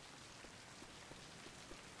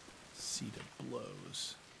 Seat of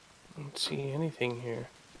blows. I don't see anything here.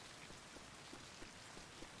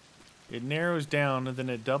 It narrows down and then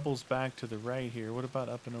it doubles back to the right here. What about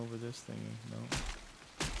up and over this thingy?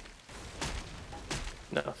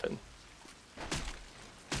 No. Nothing.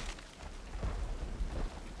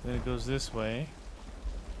 Then it goes this way.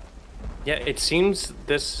 Yeah, it seems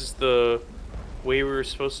this is the way we were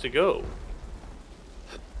supposed to go.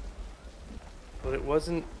 But it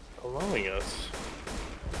wasn't allowing us.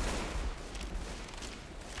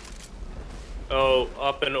 Oh,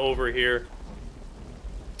 up and over here.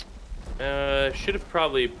 Should have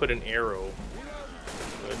probably put an arrow.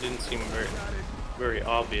 It didn't seem very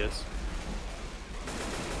obvious.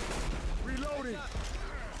 Reloading.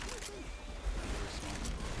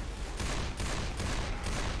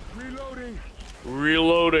 Reloading.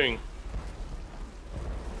 Reloading.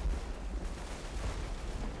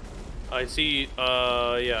 I see,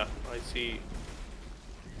 yeah, I see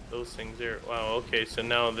those things there. Wow, okay, so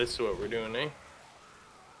now this is what we're doing, eh?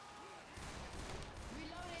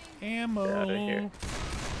 Ammo. Get out of here.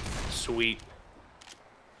 Sweet.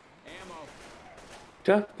 Ammo.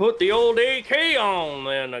 To put the old AK on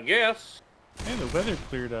then, I guess. Hey, the weather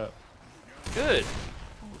cleared up. Good.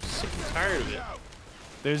 I'm sick and tired of it.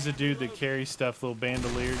 There's the dude that carries stuff, little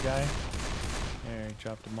bandolier guy. There, he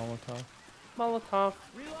dropped a Molotov. Molotov.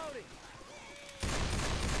 Reloading!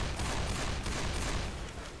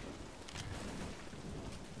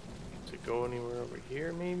 Does it go anywhere over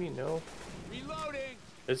here, maybe? No. Reloading.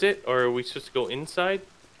 Is it? Or are we supposed to go inside?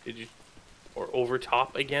 Did you... Or over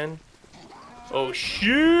top again? Oh,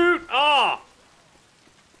 shoot! Ah!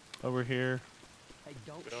 Over here. Hey,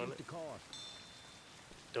 don't Get on shoot it. the car.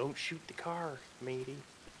 Don't shoot the car, matey.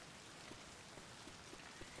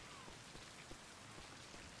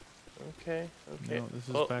 Okay, okay. No, this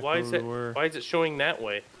is Oh, back why where is we it? were. Why is it showing that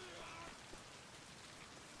way?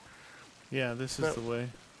 Yeah, this is No. the way.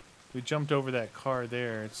 We jumped over that car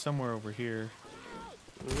there. It's somewhere over here.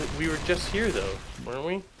 We were just here though, weren't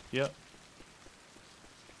we? Yep.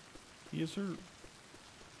 Yes, sir. I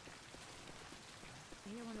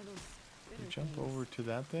hear one of those We spitter jump things. over to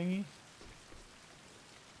that thingy.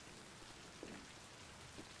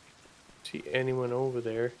 See anyone over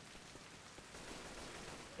there?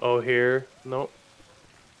 Oh, here? Nope.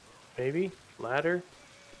 Maybe? Ladder?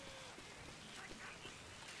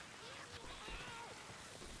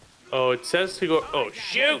 Oh, it says to go. Oh,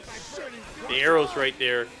 shoot! The arrow's right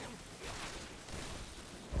there.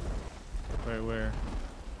 Where?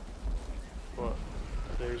 Well,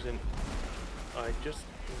 there's an. I just.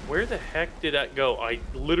 Where the heck did that go? I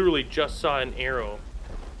literally just saw an arrow.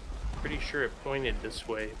 Pretty sure it pointed this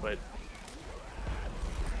way, but.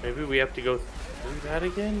 Maybe we have to go through that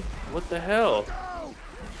again? What the hell?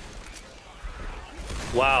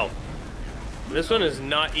 Wow. This one is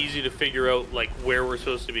not easy to figure out, like, where we're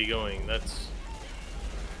supposed to be going. That's...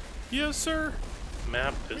 Yes, sir.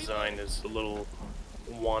 Map design is a little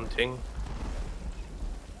wanting.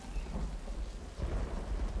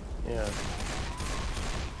 Yeah.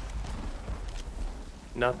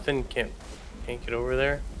 Nothing, can't get over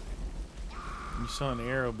there. You saw an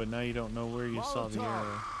arrow, but now you don't know where you saw the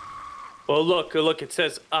arrow. Well, look, it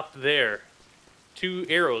says up there. 2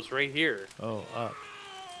 arrows right here. Oh, up.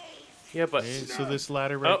 Yeah, but... Hey, so this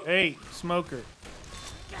ladder right... Oh. Hey, smoker.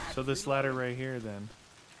 So this ladder right here, then.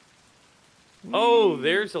 Oh,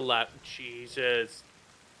 there's a lap. Jesus.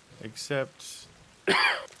 Except, oh,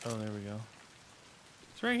 there we go.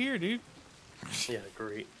 It's right here, dude. Yeah,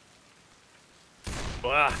 great.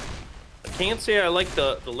 Wow. I can't say I like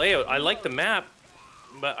the layout. I like the map,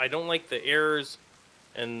 but I don't like the errors,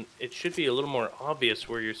 and it should be a little more obvious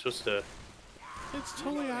where you're supposed to. It's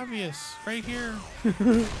totally obvious. Right here.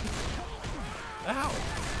 Ow.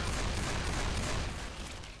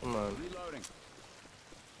 Come on. Reloading.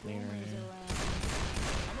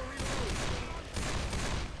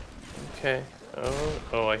 Okay.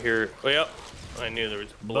 Oh, I hear. Oh, yep. I knew there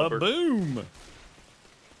was blubber. Ba-boom.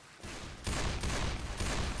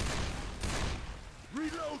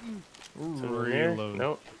 Reloading. Reload.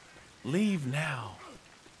 Nope. Leave now.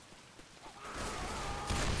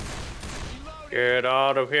 Get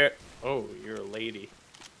out of here. Oh, you're a lady.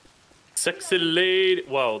 Sexy lady.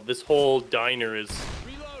 Wow, this whole diner is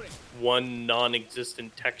Reloading. one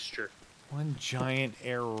non-existent texture. One giant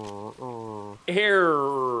error.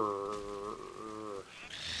 Error.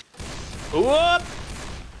 Whoop!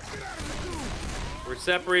 We're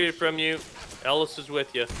separated from you. Ellis is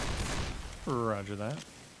with you. Roger that.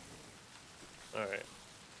 All right.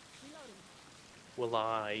 Will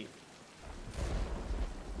I?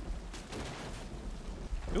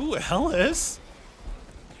 Ooh, Ellis.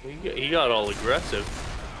 He got all aggressive.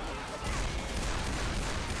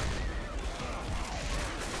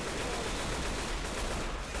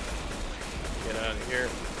 Get out of here.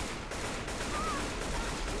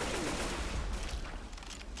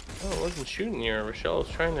 Oh, I wasn't shooting you, Rochelle. I was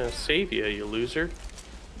trying to save you, you loser.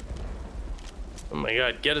 Oh my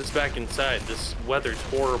god, get us back inside. This weather's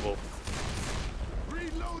horrible.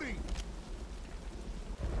 Reloading.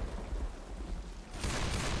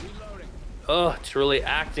 Reloading. Oh, it's really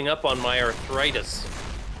acting up on my arthritis.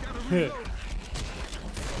 Gotta reload.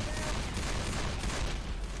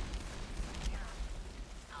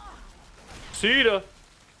 Sita!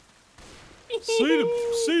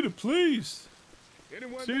 Sita, please.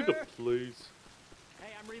 Anyone Sita, there? please.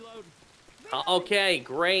 Hey, I'm reloading. Okay,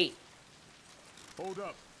 great. Hold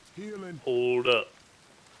up. Healing. Hold up.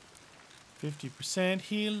 50%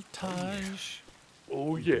 heal Taj.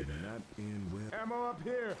 Oh yeah. Not in well. Ammo up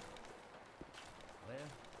here. Well,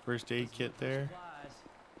 First aid kit there. supplies.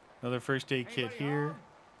 Another first aid kit here.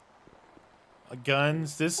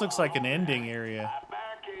 Guns. This looks like an ending area. I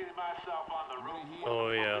barricaded myself on the roof with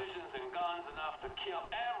Oh yeah. provisions and guns enough to kill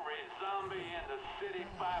every zombie in the city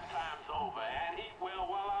 5 times over and eat well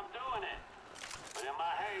while I'm doing it. But in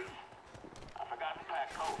my haste, I forgot to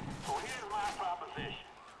pack coal. So here's my proposition.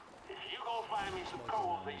 If you go find me some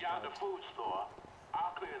coals at yonder food store,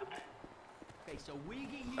 I'll clear the pit. Okay, so we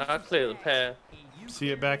get you I'll some clear the snacks, path. and you See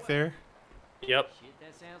clear it back the way. there? Yep. Shit,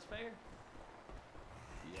 that sounds fair.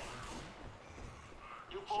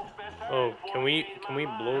 You folks best hurry Oh, before can I we change can my we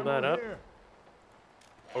mind. blow that up? Here.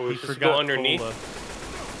 Or we He just forgot go underneath? cola.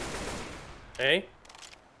 Hey?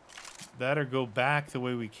 That or go back the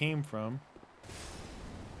way we came from.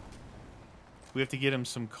 We have to get him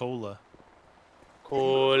some cola.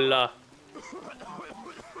 Cola.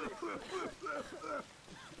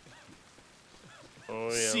 Oh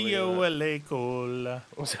yeah. look at that. COLA cola.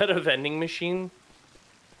 Was that a vending machine?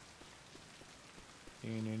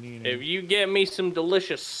 If you get me some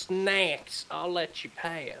delicious snacks, I'll let you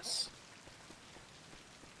pass.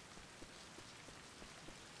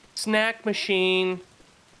 Snack machine.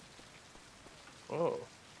 Oh,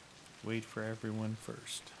 Wait for everyone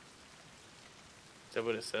first. is that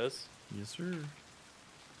what it says? Yes, sir.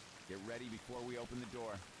 Get ready before we open the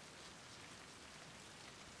door.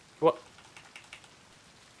 What?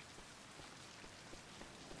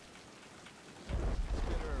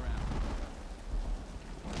 Spin her around.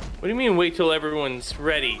 What do you mean wait till everyone's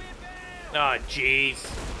ready? Ah, jeez.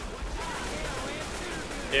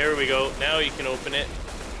 There we go. Now you can open it.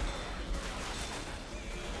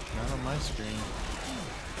 Not on my screen.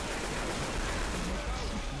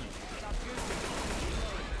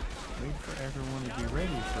 Wait for everyone to be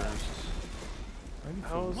ready first. Ready for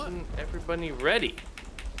How what? isn't everybody ready?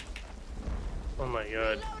 Oh my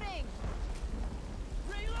god.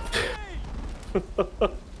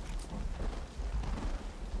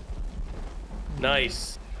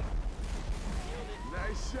 Nice.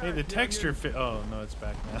 Nice shot. Hey, the texture oh, no, it's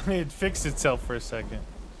back now. It fixed itself for a second.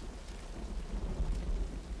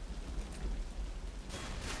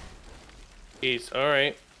 Jeez,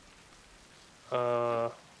 alright.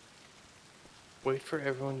 Wait for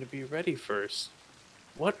everyone to be ready first.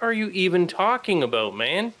 What are you even talking about,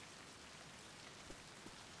 man?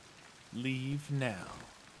 Leave now.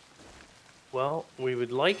 Well, we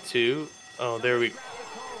would like to. Oh, there we.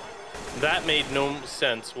 That made no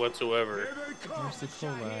sense whatsoever. Here they come. Where's the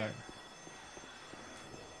cola at?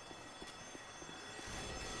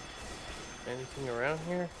 Anything around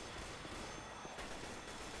here?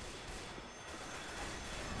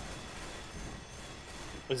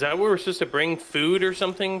 Is that where we're supposed to bring food or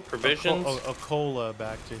something? Provisions? A cola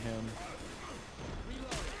back to him.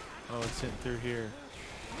 Oh, it's in through here.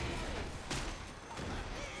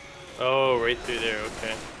 Oh, right through there.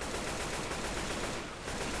 Okay.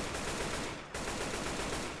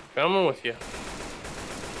 Coming with you.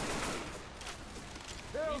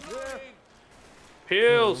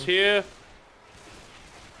 Pills here.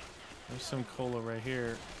 There's some cola right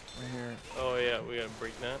here. Right here. Oh yeah, we gotta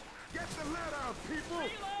break that. Get the lead out, people.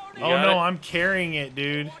 You Oh got no, it? I'm carrying it,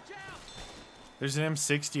 dude. There's an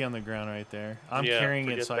M60 on the ground right there. I'm Yeah, carrying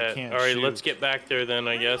it forget so that. I can't All right, shoot. let's get back there then,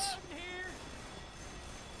 I guess.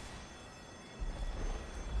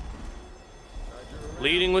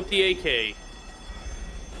 Leading with the AK.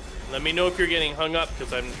 Let me know if you're getting hung up,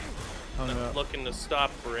 because I'm Hung not up. looking to stop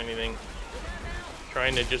for anything.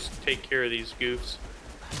 Trying to just take care of these goofs.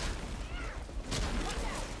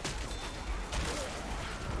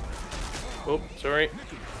 Oh, sorry.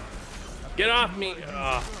 Get off me!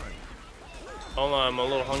 Ah. Hold on, I'm a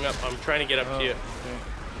little hung up. I'm trying to get up to you. Okay.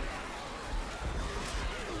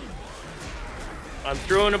 I'm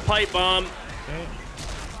throwing a pipe bomb. Okay.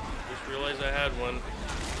 Just realized I had one.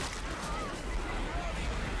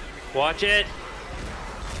 Watch it!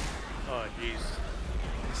 Oh, jeez.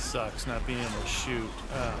 It sucks not being able to shoot.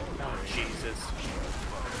 Oh, Jesus.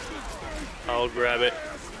 I'll grab it.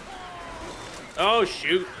 Oh,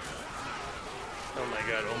 shoot. Oh my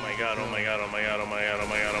god, oh my god, oh my god, oh my god, oh my god, oh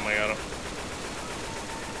my god, oh my god.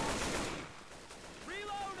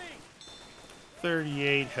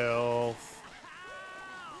 38 health.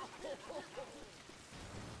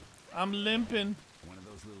 I'm limping. One of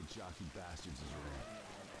those little jockey bastards is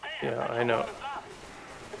around. Yeah, I know.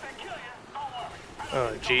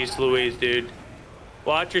 Oh, jeez Louise, dude.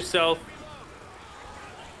 Watch yourself.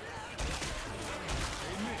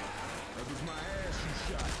 That was my ass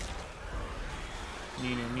you shot.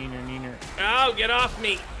 Neener. Oh, get off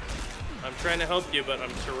me! I'm trying to help you, but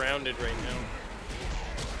I'm surrounded right now.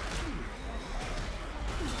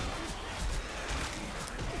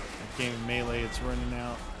 Game of melee, it's running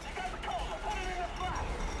out.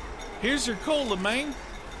 Here's your cola, man.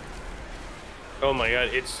 Oh my god,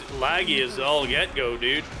 it's laggy as all get-go,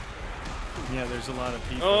 dude. Yeah, there's a lot of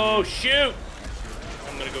people. Oh, shoot!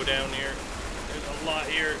 I'm gonna go down here. There's a lot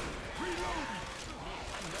here.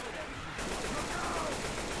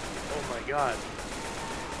 Oh my god.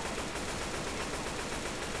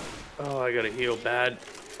 Oh, I gotta heal bad.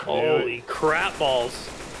 Holy crap balls.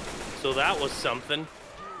 So that was something.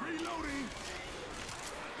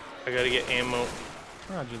 I gotta get ammo.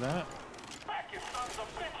 Roger that.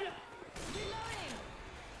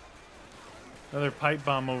 Another pipe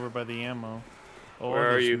bomb over by the ammo. Oh, Where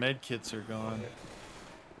are those you? med kits are gone.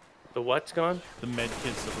 The what's gone? The med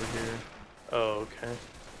kits that were here. Oh, okay.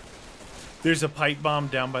 There's a pipe bomb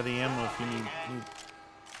down by the ammo if you need.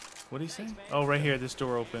 What do you say? Oh, right here. This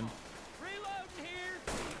door open.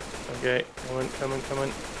 Okay,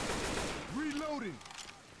 coming. Reloading.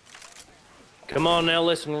 Come on,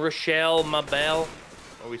 Ellis and Rochelle, my belle.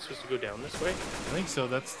 Are we supposed to go down this way? I think so.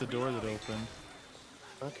 That's the door that opened.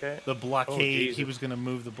 Okay. The blockade. Jesus. He was gonna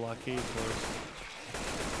move the blockade for us.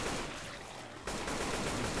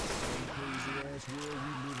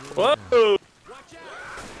 Whoa!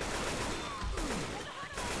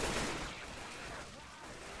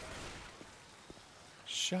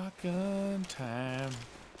 Shotgun time.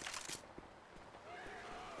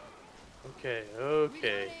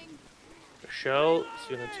 Okay. Rochelle is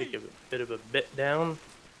gonna take a bit of a bit down.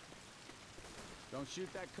 Don't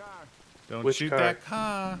shoot that car. Don't Which shoot car? that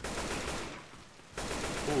car.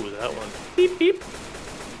 Ooh, that one. Beep, beep.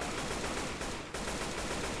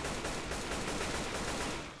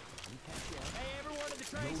 Hey, everyone at the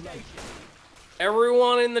train station.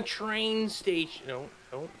 Everyone in the train station.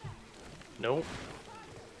 No.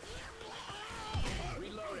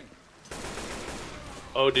 Reloading.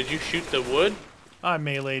 Oh, did you shoot the wood? I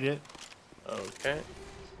meleeed it. Okay.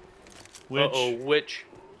 Which? Uh-oh, which?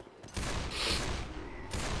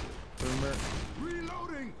 Boomer.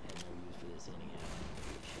 Reloading.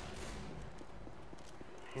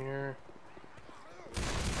 Here.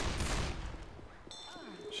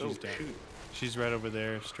 She's Oh, down. shoot. She's right over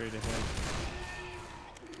there, straight ahead.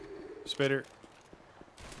 Spitter.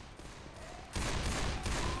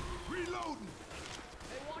 Reloading.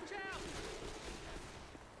 Hey, watch out!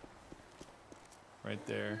 Right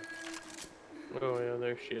there. Oh, yeah,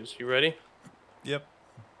 there she is. You ready? Yep.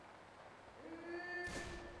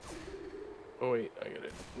 wait, I got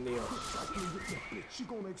it. Neil. She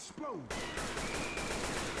gonna explode.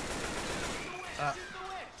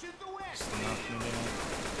 Just knocked me down.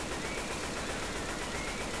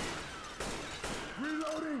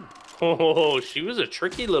 Reloading. Oh, she was a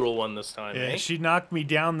tricky little one this time, Yeah, eh? she knocked me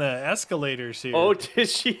down the escalators here. Oh, did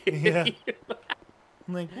she? Yeah.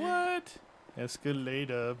 I'm like, what?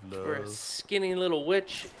 Escalator of For a love. skinny little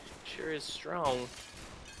witch, sure is strong.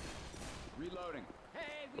 Reloading. Hey,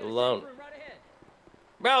 we got a Alone. room right ahead.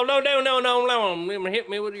 No, hit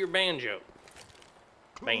me with your banjo.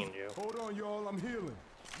 Banjo. Hold on, y'all. I'm healing.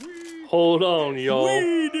 We Hold on, y'all.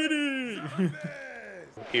 We did it!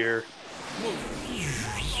 Here.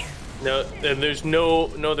 No, and there's no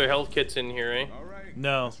other health kits in here, eh? all right.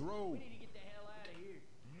 No. Let's roll. Get the hell out of here.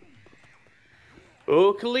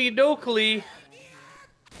 Oakley dokley.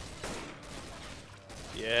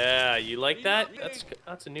 Yeah, you like that?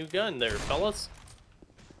 That's a new gun there, fellas.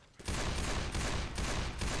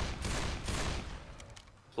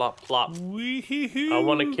 Plop plop. Wee-hee-hoo. I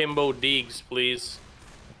want a Kimbo Deegs, please.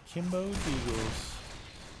 Kimbo Deagles.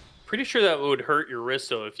 Pretty sure that would hurt your wrist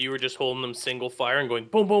though if you were just holding them single fire and going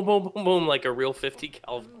boom boom boom boom boom like a real 50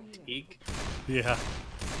 cal Deeg. Yeah.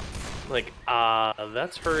 Like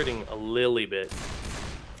that's hurting a lily bit.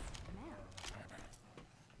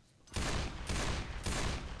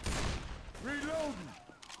 Reloading.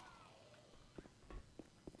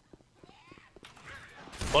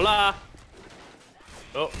 Hola.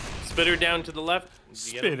 Oh, spitter down to the left. Did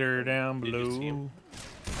you get him? Spitter down Did you see him? below.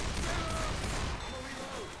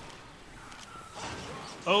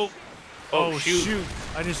 Oh. Oh, Oh, shoot. shoot.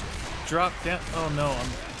 I just dropped down. Oh, no. I'm.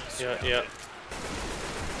 Yeah.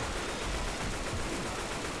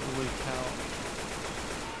 Holy cow.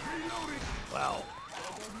 Wow.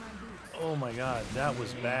 Oh, my God. That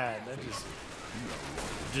was bad. That just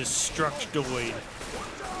destructoid.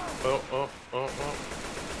 Oh.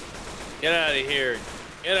 Get out of here.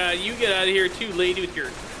 You get out of here too, lady, with your...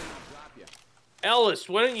 Alice,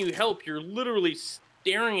 why don't you help? You're literally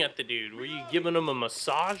staring at the dude. Were you giving him a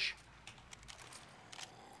massage?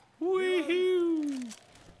 Woohoo!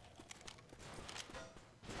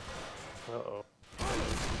 Uh-oh.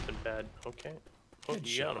 Something bad. Okay. Oh,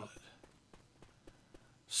 you got him.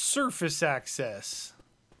 Surface access.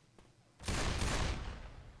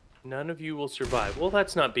 None of you will survive. Well,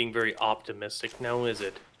 that's not being very optimistic now, is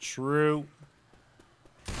it? True.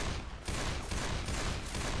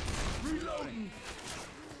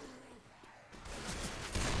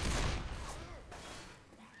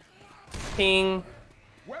 Ping.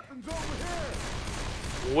 Weapons over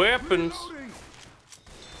here. Weapons. Reloading.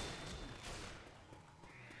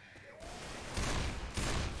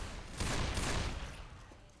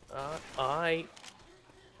 I...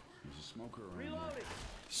 There's a smoker around here.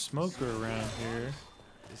 Smoker around here.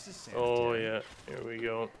 This is sanitary. Oh, yeah. Here we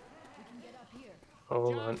go. We can get up here.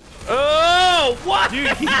 Hold on. Oh, what? Dude,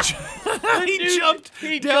 he Dude, jumped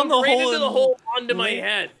he down jumped the right hole. into and- the hole onto my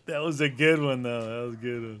head. That was a good one, though. That was a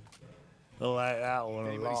good one. I like that one If a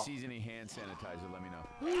anybody lot. sees any hand sanitizer, let me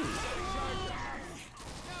know.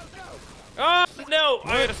 Oh, no.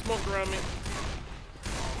 I got a smoke around me. Oh,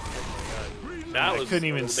 my God. That I was couldn't a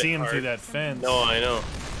even little see bit him through hard. that fence. No, I know.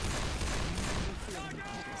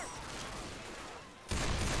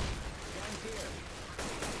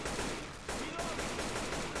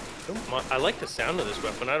 I like the sound of this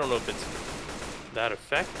weapon. I don't know if it's that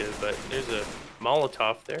effective, but there's a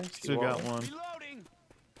Molotov there. Still got one. Reloading.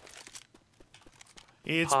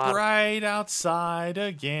 It's Pop. bright outside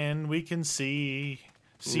again. We can see.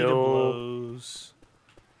 See the No. blows.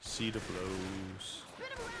 See the blows.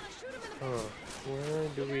 Where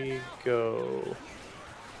do we go?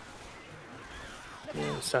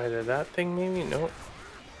 Inside of that thing, maybe? No.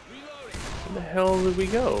 Where the hell did we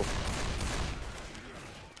go?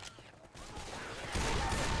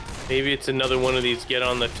 Maybe it's another one of these get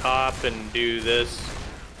on the top and do this.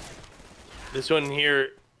 This one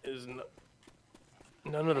here is...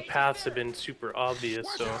 None of the paths have been super obvious,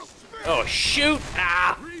 so... Oh, shoot!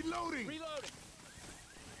 Ah! Reloading.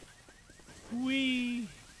 Wee.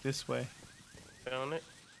 This way. Found it.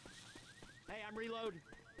 Hey, I'm reloading.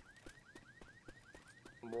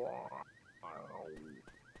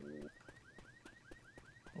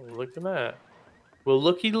 Oh, look at that. Well,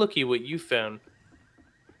 looky what you found.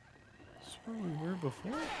 That's where we were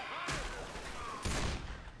before.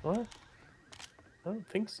 What? I don't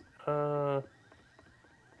think so.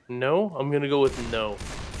 No? I'm gonna go with no.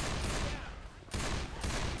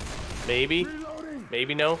 Maybe?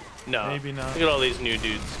 Maybe no? No. Maybe not. Look at all these new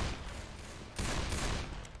dudes.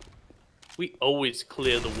 We always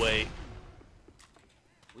clear the way.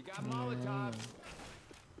 We got Molotov.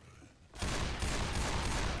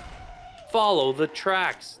 Follow the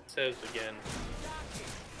tracks, it says again.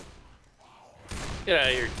 Get out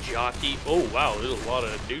of here, jockey. Oh, wow, there's a lot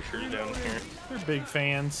of douchers down here. They're big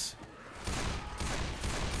fans.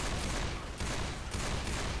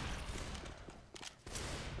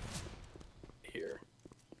 Here.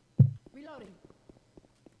 Reloading.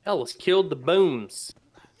 Ellis killed the booms.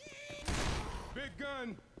 Big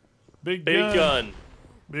gun. Big Big gun.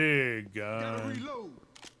 Big Gotta gun. reload.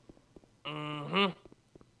 Mm-hmm.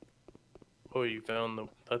 Oh, you found the...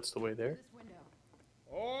 That's the way there? This window.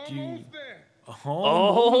 Almost there.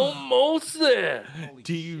 Almost there.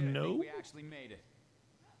 Do you know? We actually made it.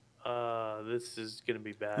 This is gonna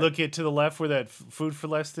be bad. Look it to the left where that food for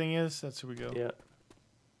less thing is. That's where we go. Yeah.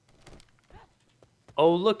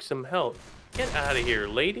 Oh, look, some help. Get out of here,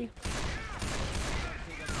 lady.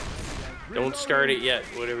 Don't start it yet,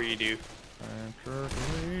 whatever you do.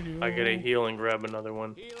 I gotta heal and grab another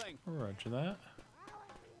one. Healing. Roger that.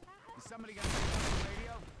 Is somebody gonna pick up the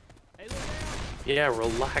radio? Hey, look out! Yeah,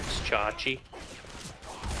 relax, Chachi.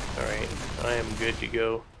 Alright, I am good to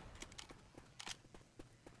go.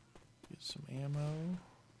 Get some ammo.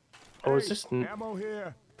 Oh, is this Ammo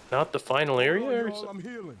here. not the final area? Or Y'all, so- I'm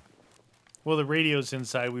healing. Well, the radio's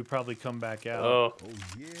inside. We probably come back out. Oh. Oh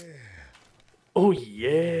yeah. Oh,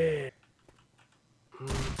 yeah. I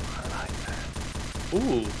like that.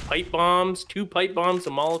 Ooh, pipe bombs. 2 pipe bombs, a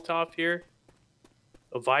Molotov here.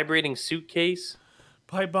 A vibrating suitcase.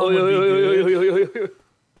 Pipe bomb would be good. Sure.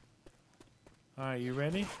 All right, you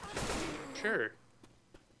ready? Gotta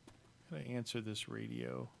answer this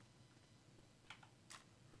radio.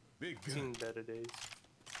 Big gun. Seen better days.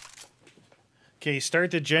 Okay,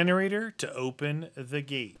 start the generator to open the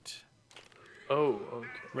gate. Oh, okay.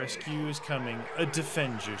 Rescue is coming.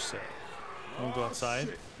 Defend yourself. Wanna go outside?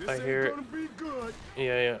 Shit, this I ain't hear it. gonna be good.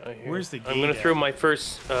 Yeah, I hear. Where's the I'm gonna gate throw at? my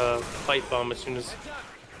first pipe bomb as soon as.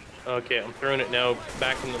 Okay, I'm throwing it now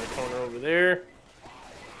back into the corner over there.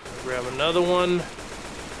 Grab another one.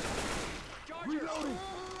 Reloading.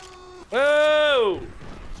 Whoa!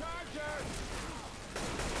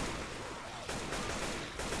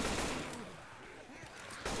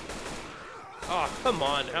 Oh, come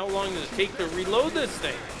on. How long does it take to reload this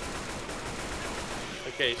thing?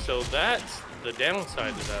 Okay, so that's the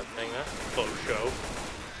downside to that thing. That's a faux show.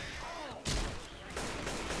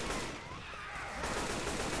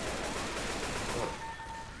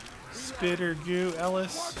 Spitter goo,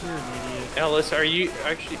 Ellis. You're an idiot. Ellis, are you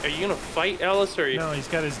gonna fight Ellis, or are you No, he's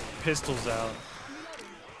got his pistols out.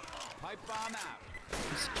 Pipe bomb out.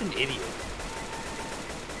 You're such an idiot?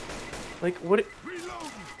 Like, what?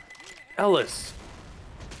 Ellis.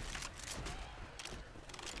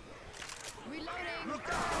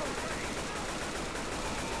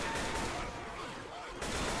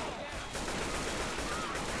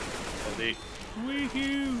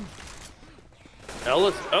 Woohoo!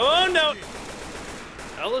 Ellis. Oh no!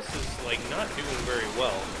 Ellis is like not doing very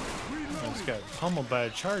well. He's got pummeled by a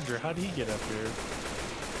charger. How did he get up here?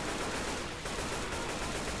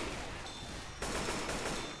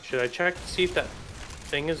 Should I check to see if that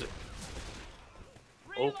thing is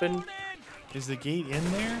open? Is the gate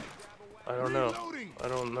in there? I don't know. I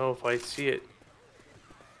don't know if I see it.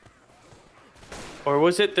 Or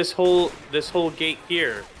was it this whole gate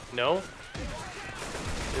here? No?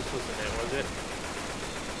 This wasn't it, was it?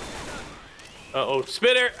 Uh-oh,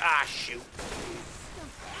 spitter! Ah, shoot.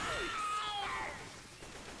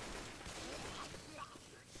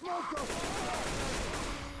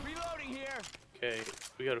 Reloading here. Okay,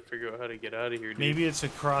 we gotta figure out how to get out of here, dude. Maybe it's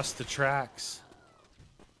across the tracks.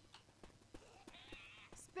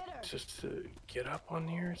 Spitter. Just to get up on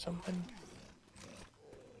here or something?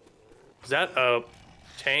 Is that a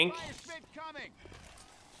tank? Fire spit coming.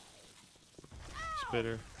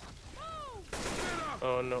 Spitter.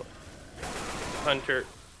 Oh no. Hunter.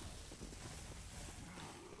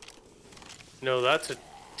 No, that's a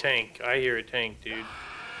tank. I hear a tank, dude.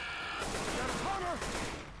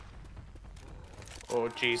 Oh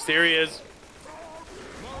jeez, there he is.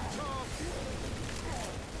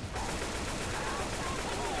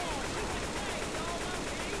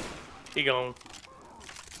 He gone.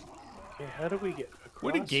 Okay, how do we get across?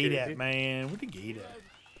 Where the gate here, at, dude? man? Where the gate at?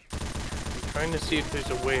 I'm trying to see if there's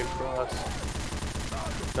a way across.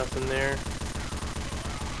 Nothing there.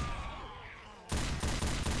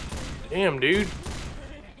 Damn, dude.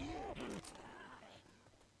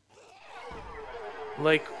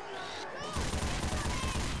 Like,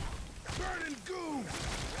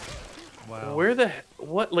 Wow. where the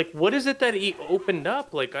what? Like, what is it that he opened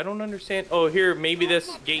up? Like, I don't understand. Oh, here, maybe this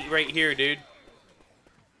gate right here, dude.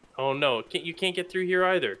 Oh no, you can't get through here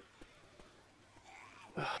either.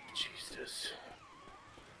 Oh, Jesus.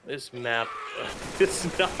 This map is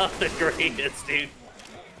not the greatest, dude.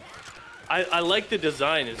 I like the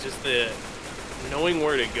design. It's just the knowing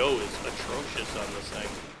where to go is atrocious on this thing.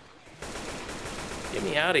 Get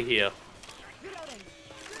me out of here.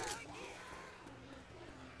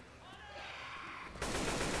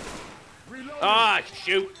 Ah,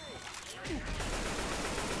 shoot.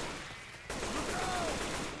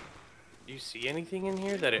 Do you see anything in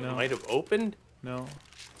here that it No. might have opened? No.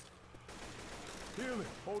 Healing.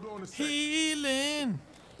 Hold on a second. Healing.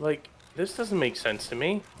 Like, this doesn't make sense to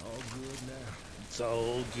me. All good now. It's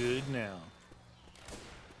all good now.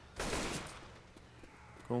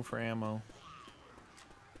 Going for ammo.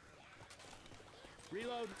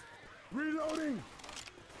 Reload. Reloading.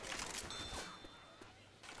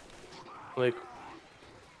 Like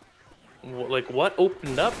what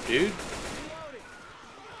opened up, dude?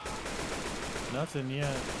 Nothing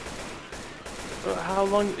yet. How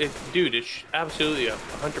long? Dude, it absolutely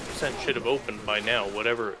 100% should have opened by now.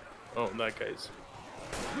 Whatever. Oh, that guy's.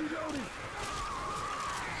 Reloading.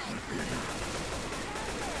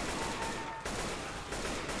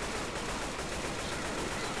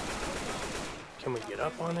 Can we get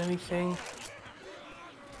up on anything?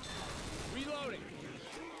 Reloading.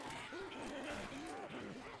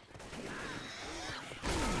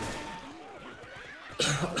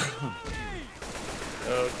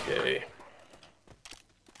 Okay.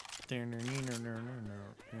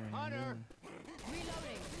 Hunter.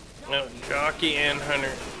 No, Jockey and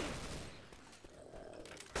Hunter.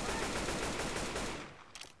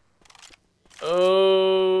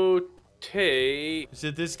 Okay. Is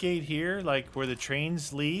it this gate here, like where the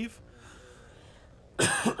trains leave?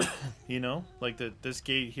 You know, like this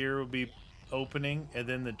gate here will be opening, and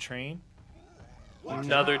then the train.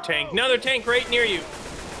 Another tank right near you.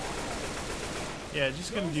 Yeah,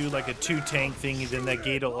 just gonna do like a 2-tank thing, and then that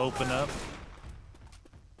gate will open up.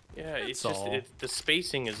 Yeah, it's That's just all. the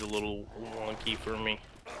spacing is a little wonky for me.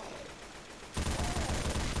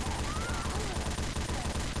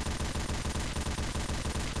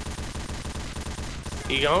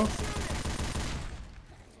 You going?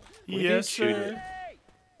 We Yes, did shoot sir. it.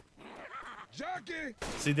 Jockey.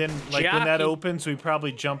 See, then, like when that Jockey. opens, we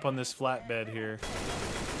probably jump on this flatbed here.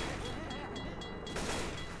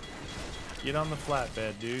 Get on the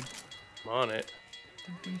flatbed, dude. I'm on it.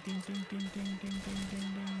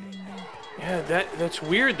 Yeah, that's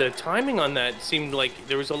weird. The timing on that seemed like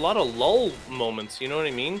there was a lot of lull moments. You know what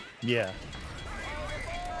I mean? Yeah.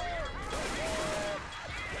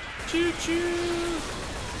 Choo choo.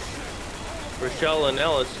 Rochelle and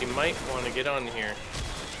Ellis, you might want to get on here.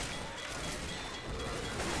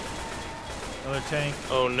 Another tank.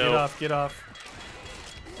 Oh no! Get off! Get off!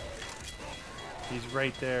 He's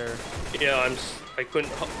right there. Yeah, I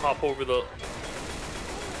couldn't hop over the.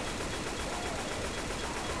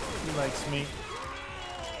 He likes me.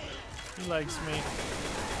 He likes me.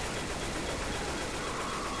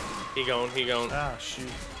 He going. Ah,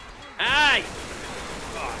 shoot. Aye!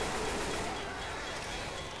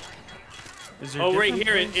 Is there Oh, right different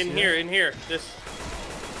here, places? in Yeah. here. This.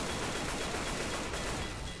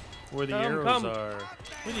 Where the Come, arrows come. are.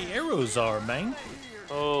 Where the arrows are, man.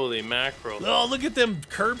 Holy mackerel! Oh, look at them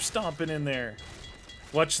curb stomping in there.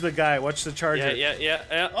 Watch the guy. Watch the charger.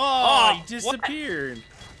 Yeah. Oh, he what? disappeared.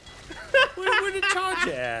 Where the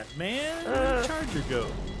charger at, man? Where'd the charger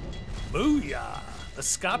go? Booyah.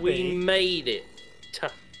 Escape. We made it.